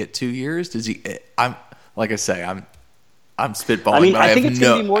 Does he get 2 years? Does he? I'm spitballing. I think it's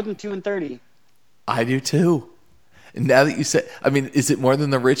going to be more than 2 and 30. I do too. And now that you say, is it more than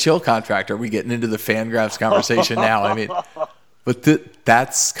the Rich Hill contract? Are we getting into the Fangraphs conversation now? But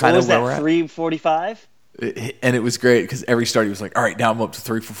that's kind of where we're at. $345? And it was great because every start he was like, all right, now I'm up to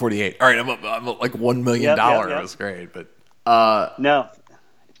 3 for 48. All right, I'm up like $1 million. It was great. But no,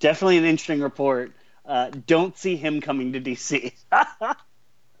 definitely an interesting report. Don't see him coming to DC.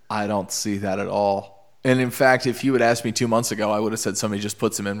 I don't see that at all. And in fact, if you had asked me 2 months ago, I would have said somebody just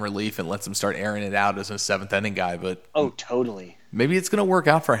puts him in relief and lets him start airing it out as a 7th inning guy. But totally. Maybe it's going to work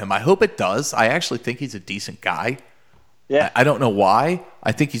out for him. I hope it does. I actually think he's a decent guy. Yeah. I don't know why.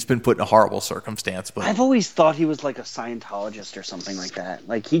 I think he's been put in a horrible circumstance. But I've always thought he was like a Scientologist or something like that.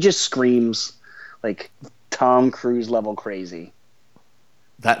 Like he just screams like Tom Cruise level crazy.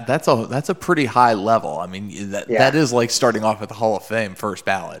 That's a pretty high level. I mean, that is like starting off at the Hall of Fame first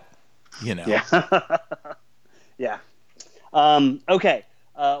ballot. Yeah. Yeah. Okay.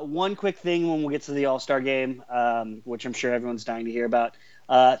 One quick thing when we get to the All-Star game, which I'm sure everyone's dying to hear about.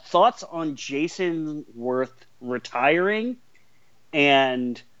 Thoughts on Jason Worth retiring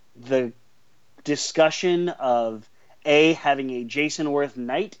and the discussion of A, having a Jason Worth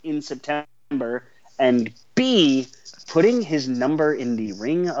night in September, and B, putting his number in the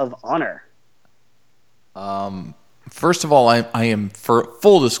Ring of Honor. First of all, I am, for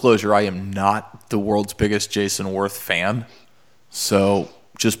full disclosure, I am not the world's biggest Jason Worth fan. So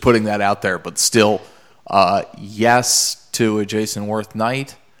just putting that out there, but still, yes to a Jason Worth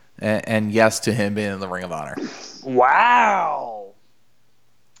night, and yes to him being in the Ring of Honor. Wow.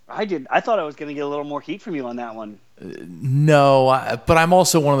 I thought I was going to get a little more heat from you on that one. No, but I'm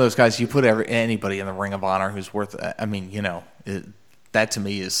also one of those guys. You put anybody in the Ring of Honor who's worth. I mean, that to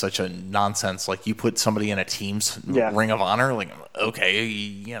me is such a nonsense. Like you put somebody in a team's Ring of Honor. Like, okay,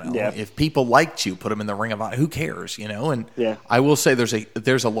 if people liked you, put them in the Ring of Honor. Who cares? And I will say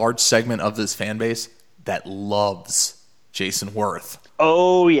there's a large segment of this fan base that loves Jason Worth.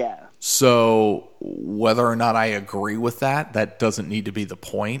 Oh yeah. So whether or not I agree with that doesn't need to be the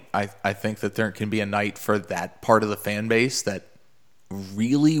point. I think that there can be a night for that part of the fan base that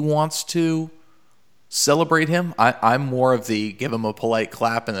really wants to celebrate him. I'm more of the give him a polite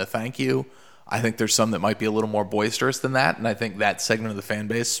clap and a thank you. I think there's some that might be a little more boisterous than that, and I think that segment of the fan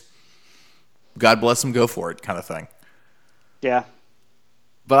base, God bless him, go for it kind of thing. Yeah.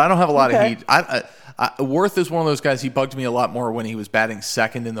 But I don't have a lot of heat. Worth is one of those guys. He bugged me a lot more when he was batting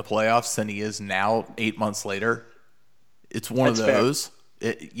second in the playoffs than he is now 8 months later. It's one of those,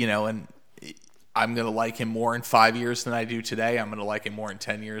 and I'm going to like him more in 5 years than I do today. I'm going to like him more in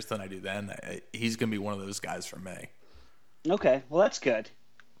 10 years than I do then. He's going to be one of those guys for me. Okay, well, that's good.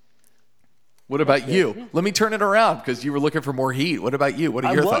 What about you? Yeah. Let me turn it around because you were looking for more heat. What about you? What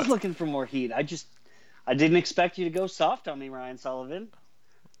are your thoughts? I was looking for more heat. I didn't expect you to go soft on me, Ryan Sullivan.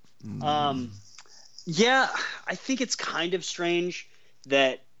 Yeah, I think it's kind of strange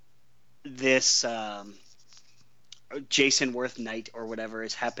that this Jason Worth night or whatever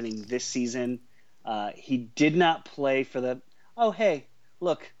is happening this season. He did not play for the. Oh, hey,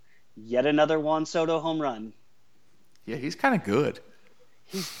 look, yet another Juan Soto home run. Yeah, he's kind of good.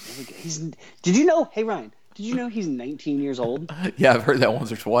 He's. Did you know? Hey, Ryan, did you know he's 19 years old? Yeah, I've heard that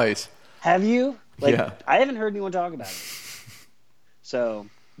once or twice. Have you? Yeah. I haven't heard anyone talk about it. So.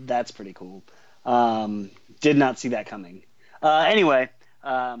 That's pretty cool. Did not see that coming. Anyway,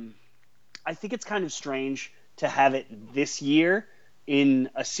 I think it's kind of strange to have it this year in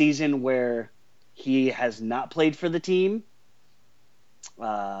a season where he has not played for the team,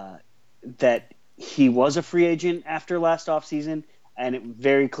 that he was a free agent after last offseason, and it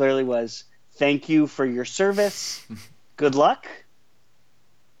very clearly was, thank you for your service, good luck,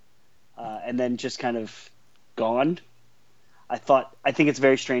 and then just kind of gone. I think it's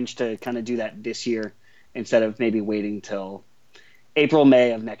very strange to kind of do that this year instead of maybe waiting till April,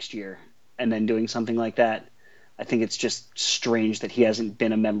 May of next year and then doing something like that. I think it's just strange that he hasn't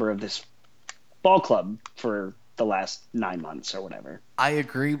been a member of this ball club for the last 9 months or whatever. I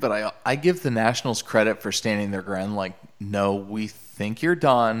agree, but I give the Nationals credit for standing their ground. Like, no, we think you're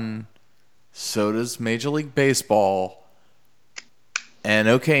done. So does Major League Baseball. And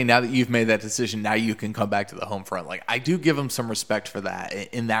okay, now that you've made that decision, now you can come back to the home front. Like, I do give him some respect for that.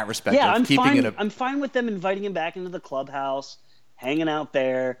 In that respect, yeah, I'm fine with them inviting him back into the clubhouse, hanging out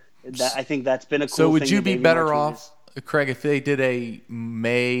there. I think that's been a cool thing. So would you be better off, Craig, if they did a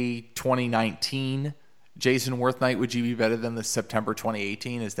May 2019 Jason Worth night? Would you be better than the September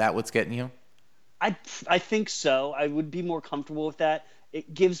 2018? Is that what's getting you? I think so. I would be more comfortable with that.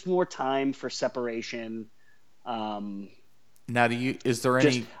 It gives more time for separation. Now, is there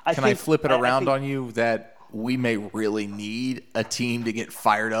any? Can I flip it around on you that we may really need a team to get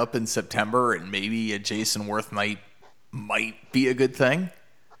fired up in September, and maybe a Jason Worth night might be a good thing?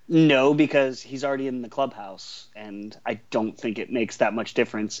 No, because he's already in the clubhouse, and I don't think it makes that much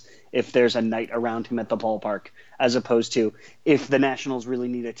difference if there's a night around him at the ballpark, as opposed to if the Nationals really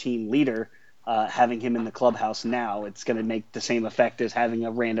need a team leader, having him in the clubhouse now, it's going to make the same effect as having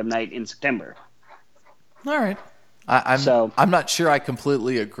a random night in September. All right. I'm not sure I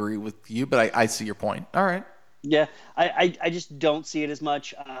completely agree with you, but I see your point. All right. Yeah, I just don't see it as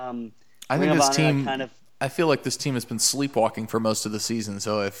much. I think this team I feel like this team has been sleepwalking for most of the season.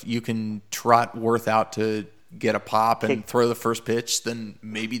 So if you can trot Worth out to get a pop and throw the first pitch, then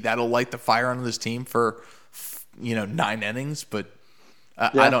maybe that'll light the fire on this team for 9 innings. But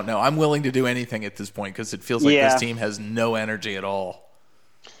I don't know. I'm willing to do anything at this point because it feels like this team has no energy at all.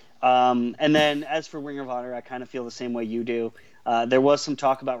 And then as for Ring of Honor, I kind of feel the same way you do. There was some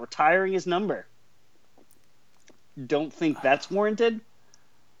talk about retiring his number. Don't think that's warranted,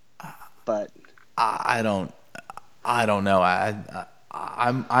 but I don't know.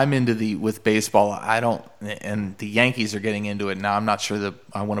 I'm into with baseball. And the Yankees are getting into it now. I'm not sure that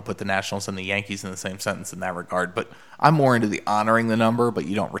I want to put the Nationals and the Yankees in the same sentence in that regard, but I'm more into the honoring the number, but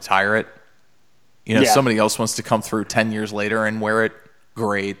you don't retire it. Somebody else wants to come through 10 years later and wear it.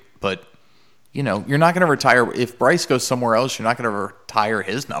 Great. But, you're not going to retire. If Bryce goes somewhere else, you're not going to retire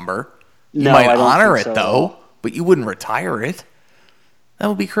his number. You might honor it, though, but you wouldn't retire it. That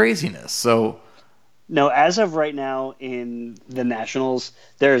would be craziness. So, no, as of right now in the Nationals,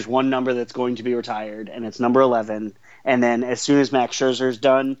 there is one number that's going to be retired, and it's number 11, And then as soon as Max Scherzer's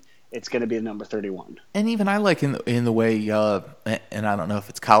done, it's going to be the number 31. And even I like in the way, and I don't know if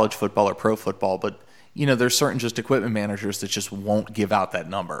it's college football or pro football, but there's certain just equipment managers that just won't give out that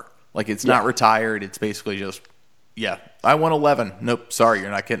number. Like it's not retired. It's basically just, I want 11. Nope, sorry,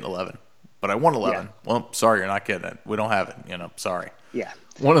 you're not getting 11. But I want 11. Yeah. Well, sorry, you're not getting it. We don't have it. Sorry. Yeah.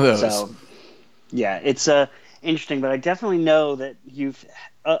 One of those. So, it's interesting, but I definitely know that you've.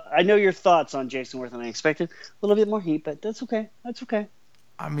 I know your thoughts on Jason Witten. I expected a little bit more heat, but that's okay. That's okay.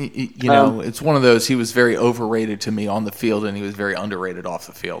 I mean, it's one of those. He was very overrated to me on the field, and he was very underrated off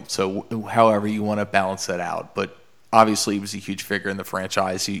the field. So, however you want to balance that out, but obviously, he was a huge figure in the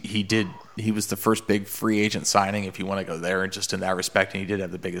franchise. He was the first big free agent signing, if you want to go there, and just in that respect, and he did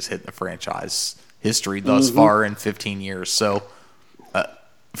have the biggest hit in the franchise history thus far in 15 years. So,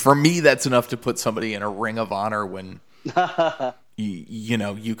 for me, that's enough to put somebody in a Ring of Honor when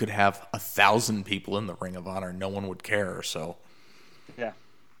you could have 1,000 people in the Ring of Honor, no one would care. So, yeah.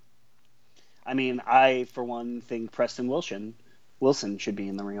 I mean, I, for one, think Preston Wilson should be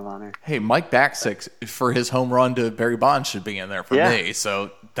in the Ring of Honor. Hey, Mike Baksick, for his home run to Barry Bonds, should be in there for me.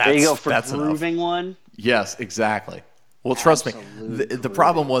 So there you go, for that's proving enough. One. Yes, exactly. Well, trust me, the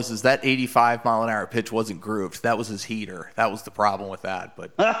problem was that 85-mile-an-hour pitch wasn't grooved. That was his heater. That was the problem with that.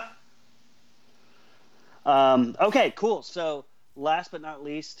 But okay, cool. So last but not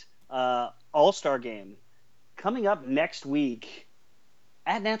least, All-Star Game coming up next week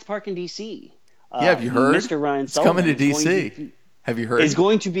at Nats Park in D.C. Have you heard? Mr. Ryan it's Sullivan coming to D.C. Have you heard? Is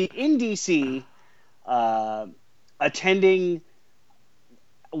going to be in D.C. Attending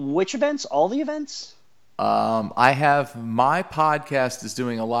which events? All the events? I have my podcast is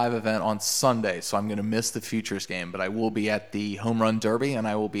doing a live event on Sunday, so I'm going to miss the Futures game, but I will be at the Home Run Derby and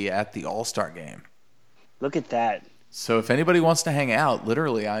I will be at the All-Star Game. Look at that. So if anybody wants to hang out,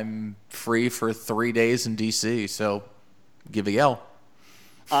 literally, I'm free for 3 days in D.C., so give a yell.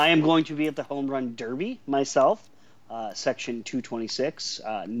 I am going to be at the Home Run Derby myself, section 226.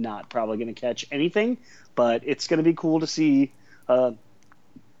 Not probably going to catch anything, but it's going to be cool to see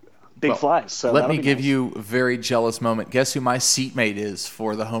big flies. So let me give you a very jealous moment. Guess who my seatmate is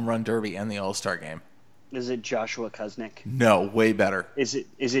for the Home Run Derby and the All-Star Game? Is it Joshua Kuznick? No, way better. Is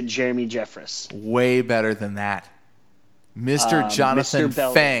it Jeremy Jeffress? Way better than that. Mr. Jonathan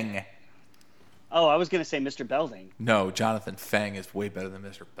Mr. Feng. Oh, I was going to say Mr. Belding. No, Jonathan Feng is way better than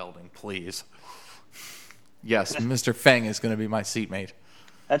Mr. Belding, please. Yes, Mr. Feng is going to be my seatmate.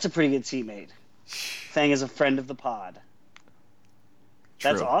 That's a pretty good seatmate. Feng is a friend of the pod.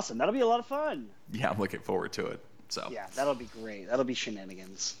 True. That's awesome. That'll be a lot of fun. Yeah, I'm looking forward to it. So yeah, that'll be great. That'll be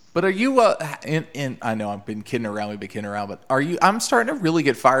shenanigans. But are you? I know I've been kidding around. We've been kidding around, but are you? I'm starting to really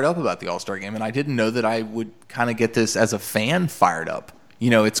get fired up about the All-Star Game, and I didn't know that I would kind of get this as a fan fired up.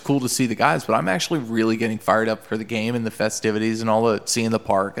 It's cool to see the guys, but I'm actually really getting fired up for the game and the festivities and all the seeing the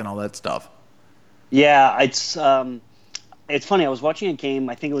park and all that stuff. Yeah, it's funny. I was watching a game.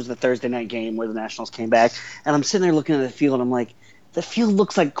 I think it was the Thursday night game where the Nationals came back, and I'm sitting there looking at the field, and I'm like, the field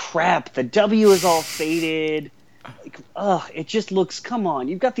looks like crap. The W is all faded. It just looks. Come on,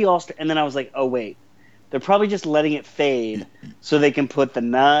 you've got the All-Star, and then I was like, oh wait, they're probably just letting it fade so they can put the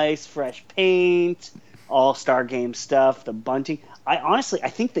nice fresh paint, All-Star Game stuff, the bunting. I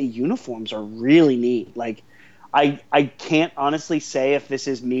think the uniforms are really neat. Like, I can't honestly say if this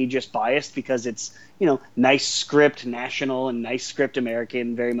is me just biased because it's, nice script National and nice script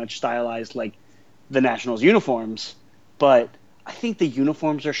American, very much stylized like the Nationals uniforms. But I think the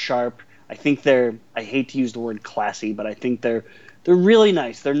uniforms are sharp. I think I hate to use the word classy, but I think they're really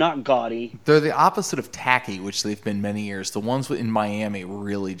nice. They're not gaudy. They're the opposite of tacky, which they've been many years. The ones in Miami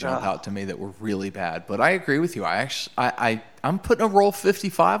really jump out to me that were really bad. But I agree with you. I'm putting a roll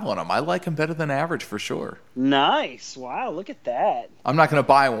 55 on them. I like them better than average for sure. Nice. Wow, look at that. I'm not going to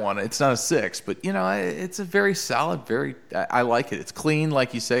buy one. It's not a 6, but it's a very solid, I like it. It's clean,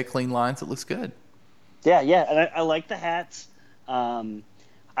 like you say, clean lines. It looks good. Yeah, and I like the hats.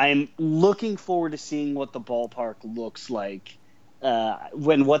 I'm looking forward to seeing what the ballpark looks like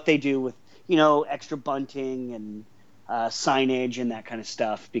when what they do with extra bunting and signage and that kind of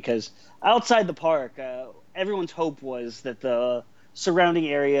stuff. Because outside the park, everyone's hope was that the surrounding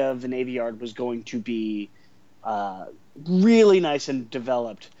area of the Navy Yard was going to be really nice and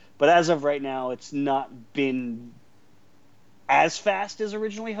developed. But as of right now, it's not been as fast as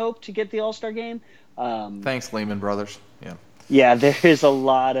originally hoped to get the All-Star Game. Thanks, Lehman Brothers. Yeah. Yeah, there is a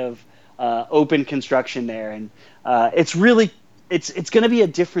lot of open construction there, and it's really it's going to be a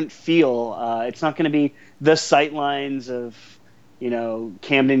different feel. It's not going to be the sight lines of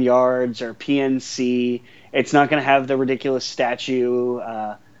Camden Yards or PNC. It's not going to have the ridiculous statue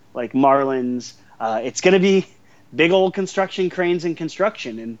like Marlins. It's going to be big old construction cranes and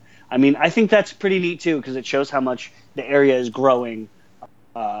construction. And I mean, I think that's pretty neat too, because it shows how much the area is growing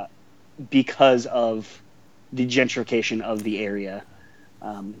because of the gentrification of the area.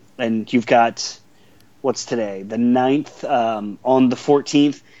 And you've got, what's today? The 9th. On the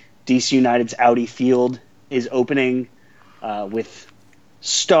 14th, DC United's Audi Field is opening with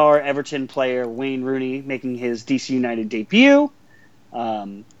star Everton player Wayne Rooney making his DC United debut.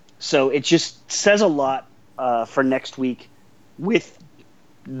 So it just says a lot for next week with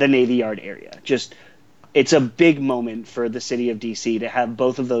the Navy Yard area. Just, it's a big moment for the city of DC to have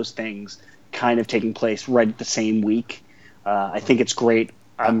both of those things kind of taking place right at the same week. I think it's great.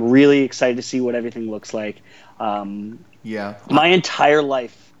 I'm really excited to see what everything looks like. Yeah. My entire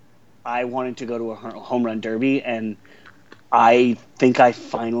life, I wanted to go to a home run derby, and I think I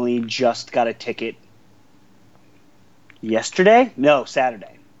finally just got a ticket yesterday? No,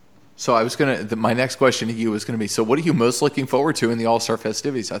 Saturday. So I was my next question to you was going to be, so what are you most looking forward to in the All-Star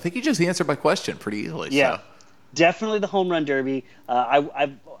festivities? I think you just answered my question pretty easily. Yeah, so. Definitely the home run derby.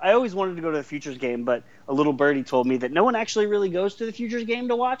 I always wanted to go to the Futures game, but a little birdie told me that no one actually really goes to the Futures game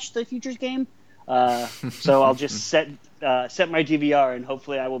to watch the Futures game. So I'll just set my DVR, and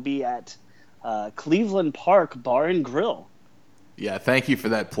hopefully I will be at Cleveland Park Bar and Grill. Yeah, thank you for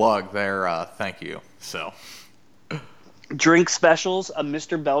that plug there. Thank you. So, drink specials, a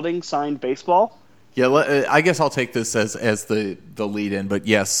Mr. Belding signed baseball. Yeah, I guess I'll take this as the lead-in. But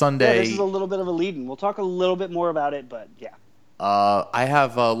yeah, Sunday. Yeah, this is a little bit of a lead-in. We'll talk a little bit more about it, but yeah. I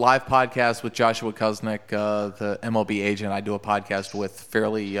have a live podcast with Joshua Kuznick, the MLB agent I do a podcast with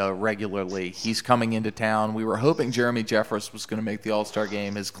fairly regularly. He's coming into town. We were hoping Jeremy Jeffress was going to make the All-Star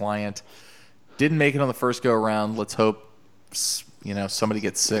game. His client didn't make it on the first go-around. Let's hope somebody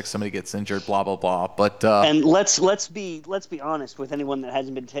gets sick, somebody gets injured, blah blah blah. But and let's be honest with anyone that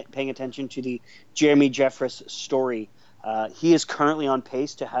hasn't been paying attention to the Jeremy Jeffress story. He is currently on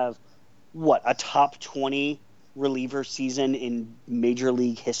pace to have a top 20 reliever season in Major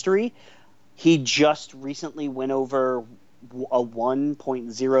League history. He just recently went over a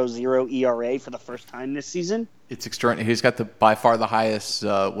 1.00 ERA for the first time this season. It's extraordinary. He's got by far the highest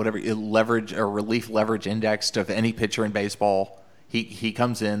leverage or relief leverage indexed of any pitcher in baseball. He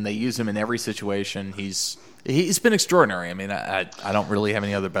comes in. They use him in every situation. He's been extraordinary. I mean, I don't really have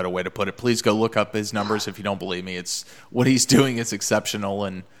any other better way to put it. Please go look up his numbers if you don't believe me. It's what he's doing is exceptional.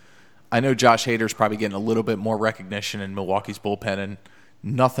 And I know Josh Hader's probably getting a little bit more recognition in Milwaukee's bullpen, and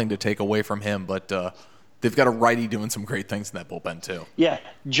nothing to take away from him, but they've got a righty doing some great things in that bullpen too. Yeah,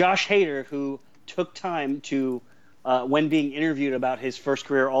 Josh Hader, who took time to, when being interviewed about his first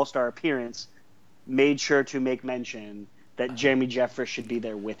career All-Star appearance, made sure to make mention that Jeremy Jeffress should be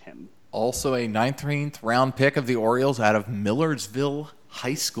there with him. Also a 19th round pick of the Orioles out of Millersville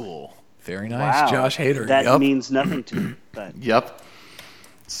High School. Very nice, wow. Josh Hader. That means nothing to me. But. Yep.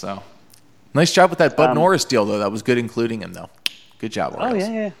 So, nice job with that Bud Norris deal, though. That was good including him, though. Good job, Orioles.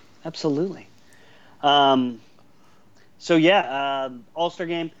 Oh, yeah, absolutely. All-Star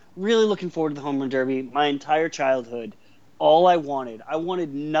game. Really looking forward to the home run derby. My entire childhood, all I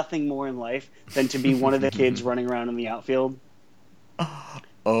wanted nothing more in life than to be one of the kids running around in the outfield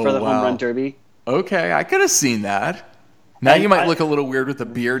for the home run derby. Okay, I could have seen that. Now you might look a little weird with the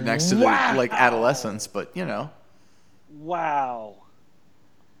beard next to the adolescence, but Wow.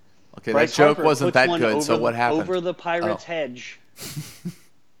 Okay, Bryce that joke Harper wasn't that good. So what happened? Over the Pirates' hedge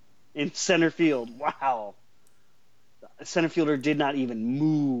in center field. Wow. The center fielder did not even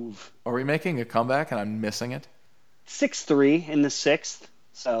move. Are we making a comeback and I'm missing it? 6-3 in the 6th.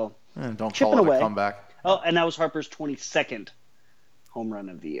 So don't call it away. A comeback. Oh, and that was Harper's 22nd home run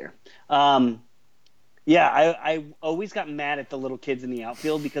of the year. I always got mad at the little kids in the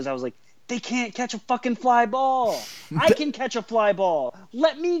outfield because I was like, they can't catch a fucking fly ball. I can catch a fly ball.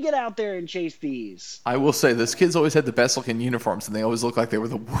 Let me get out there and chase these. I will say this kids always had the best looking uniforms, and they always looked like they were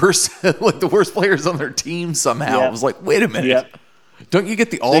the worst, like the worst players on their team somehow. Yep. I was like, wait a minute. Yep. Don't you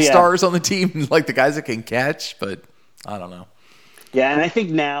get the all-stars on the team, like the guys that can catch? But I don't know. Yeah, and I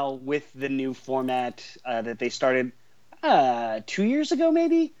think now with the new format that they started 2 years ago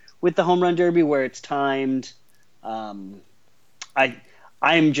maybe with the home run derby where it's timed,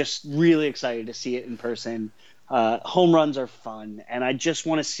 I'm just really excited to see it in person. Home runs are fun, and I just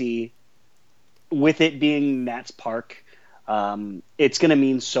want to see, with it being Nats Park, it's going to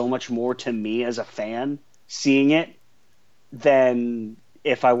mean so much more to me as a fan seeing it than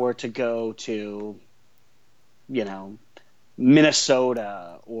if I were to go to,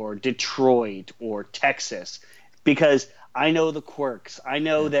 Minnesota or Detroit or Texas, because I know the quirks. I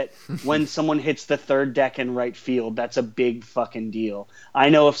know that when someone hits the third deck in right field, that's a big fucking deal. I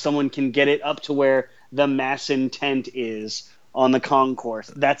know if someone can get it up to where the mass intent is on the concourse.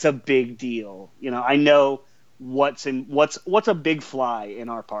 That's a big deal. I know what's a big fly in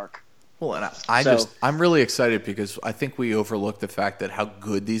our park. Well, and I'm really excited because I think we overlook the fact that how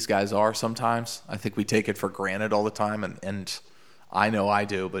good these guys are sometimes. I think we take it for granted all the time, and I know I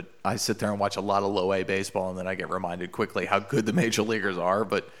do, but I sit there and watch a lot of low A baseball, and then I get reminded quickly how good the major leaguers are.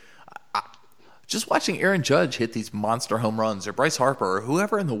 But just watching Aaron Judge hit these monster home runs, or Bryce Harper, or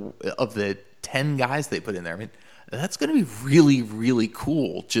whoever of the 10 guys they put in there, I mean, that's going to be really, really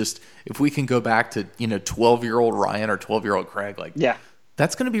cool. Just if we can go back to 12-year-old Ryan or 12-year-old Craig, yeah.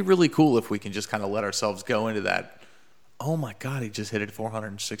 That's going to be really cool if we can just kind of let ourselves go into that. Oh my God, he just hit it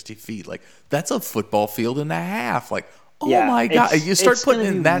 460 feet. Like, that's a football field and a half. Like, oh my God. You start putting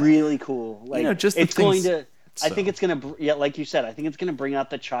in that. It's really cool. Like, just it's going to, I think it's going to, like you said, I think it's going to bring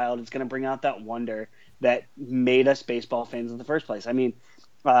out the child. It's going to bring out that wonder that made us baseball fans in the first place. I mean,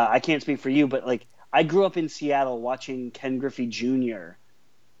 I can't speak for you, but like, I grew up in Seattle watching Ken Griffey Jr.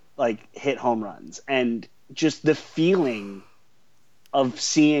 like hit home runs, and just the feeling of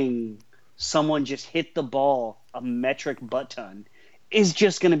seeing someone just hit the ball a metric butt ton is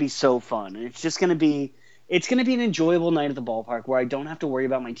just going to be so fun. And it's going to be an enjoyable night at the ballpark where I don't have to worry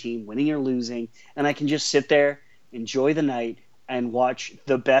about my team winning or losing, and I can just sit there, enjoy the night, and watch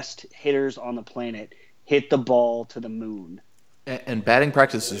the best hitters on the planet hit the ball to the moon. And batting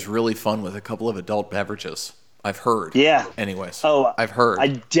practice is really fun with a couple of adult beverages, I've heard. Yeah. Anyways. Oh, I've heard. I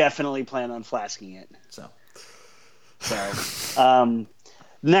definitely plan on flasking it. So. Sorry.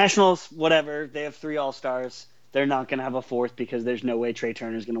 Nationals, whatever. They have 3 All-Stars. They're not going to have a 4th because there's no way Trey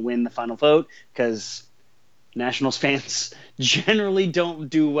Turner's going to win the final vote because Nationals fans generally don't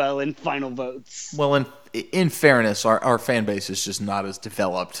do well in final votes. Well, in fairness, our fan base is just not as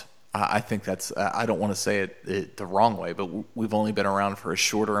developed. I think that's I don't want to say it the wrong way, but we've only been around for a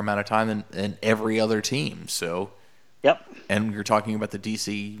shorter amount of time than every other team. So, yep. And you're talking about the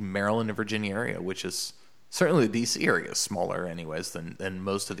D.C., Maryland, and Virginia area, which is certainly the D.C. area is smaller anyways than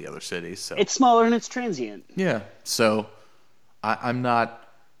most of the other cities. So it's smaller and it's transient. Yeah. So I'm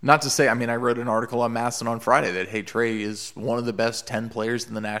not to say, I mean, I wrote an article on Mastodon on Friday that, hey, Trey is one of the best 10 players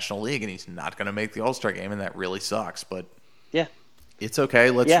in the National League, and he's not going to make the All-Star game, and that really sucks. But yeah, it's okay.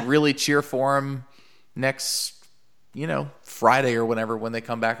 Let's really cheer for him next, Friday or whenever when they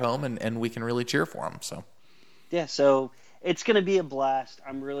come back home, and we can really cheer for him. So yeah, so it's going to be a blast.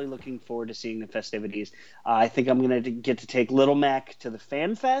 I'm really looking forward to seeing the festivities. I think I'm going to get to take Little Mac to the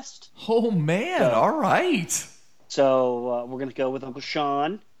Fan Fest. Oh, man. All right. So we're going to go with Uncle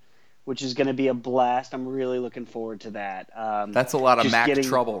Sean, which is going to be a blast. I'm really looking forward to that. That's a lot of Mac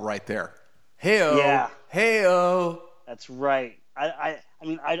trouble right there. Hey-o. Yeah. Hey-o. That's right. I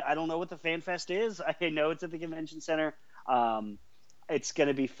mean, I don't know what the Fan Fest is. I know it's at the convention center. It's going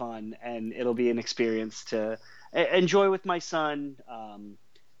to be fun, and it'll be an experience to enjoy with my son.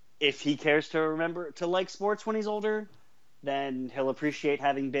 If he cares to remember to like sports when he's older, then he'll appreciate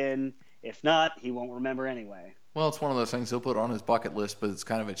having been. If not, he won't remember anyway. Well, it's one of those things he'll put on his bucket list, but it's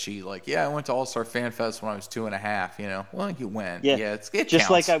kind of a cheat. Like, yeah, I went to All-Star Fan Fest when I was 2.5. Well, you went. Yeah, it just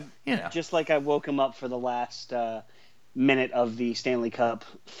counts. Just like I woke him up for the last minute of the Stanley Cup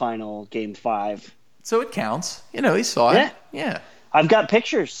Final Game 5. So it counts. He saw it. Yeah. I've got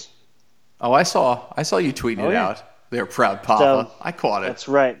pictures. Oh, I saw you tweeting it out. They're proud papa. So, I caught it. That's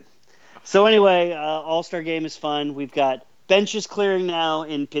right. So anyway, All-Star Game is fun. We've got benches clearing now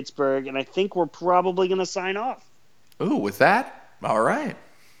in Pittsburgh, and I think we're probably going to sign off. Ooh, with that? All right.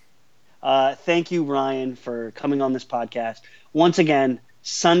 Thank you, Ryan, for coming on this podcast. Once again,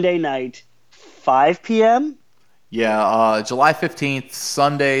 Sunday night, 5 p.m.? Yeah, July 15th,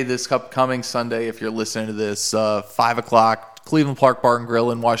 Sunday, this upcoming Sunday, if you're listening to this, 5 o'clock, Cleveland Park Bar and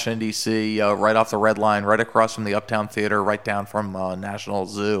Grill in Washington, D.C., right off the Red Line, right across from the Uptown Theater, right down from National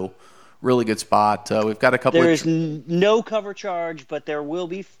Zoo. Really good spot. We've got a couple There is no cover charge, but there will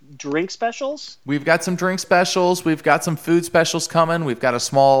be drink specials. We've got some drink specials. We've got some food specials coming. We've got a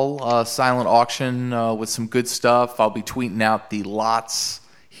small silent auction with some good stuff. I'll be tweeting out the lots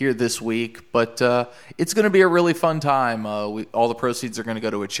here this week, but it's going to be a really fun time. All the proceeds are going to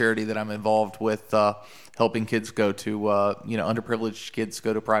go to a charity that I'm involved with, helping kids go to, underprivileged kids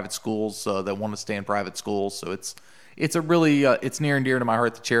go to private schools that want to stay in private schools. So it's a really it's near and dear to my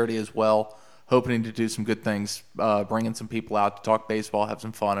heart, the charity as well. Hoping to do some good things, bringing some people out to talk baseball, have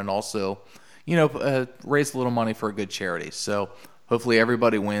some fun, and also, raise a little money for a good charity. So hopefully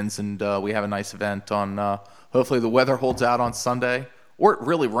everybody wins, and we have a nice event on. Hopefully the weather holds out on Sunday. Or it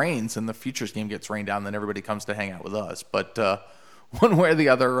really rains and the Futures game gets rained down, then everybody comes to hang out with us. But one way or the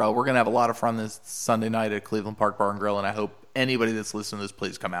other, we're going to have a lot of fun this Sunday night at Cleveland Park Bar and Grill, and I hope anybody that's listening to this,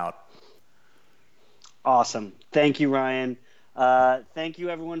 please come out. Awesome. Thank you, Ryan. Thank you,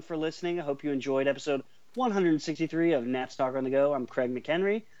 everyone, for listening. I hope you enjoyed episode 163 of Nats Talk on the Go. I'm Craig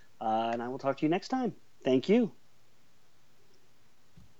McHenry, and I will talk to you next time. Thank you.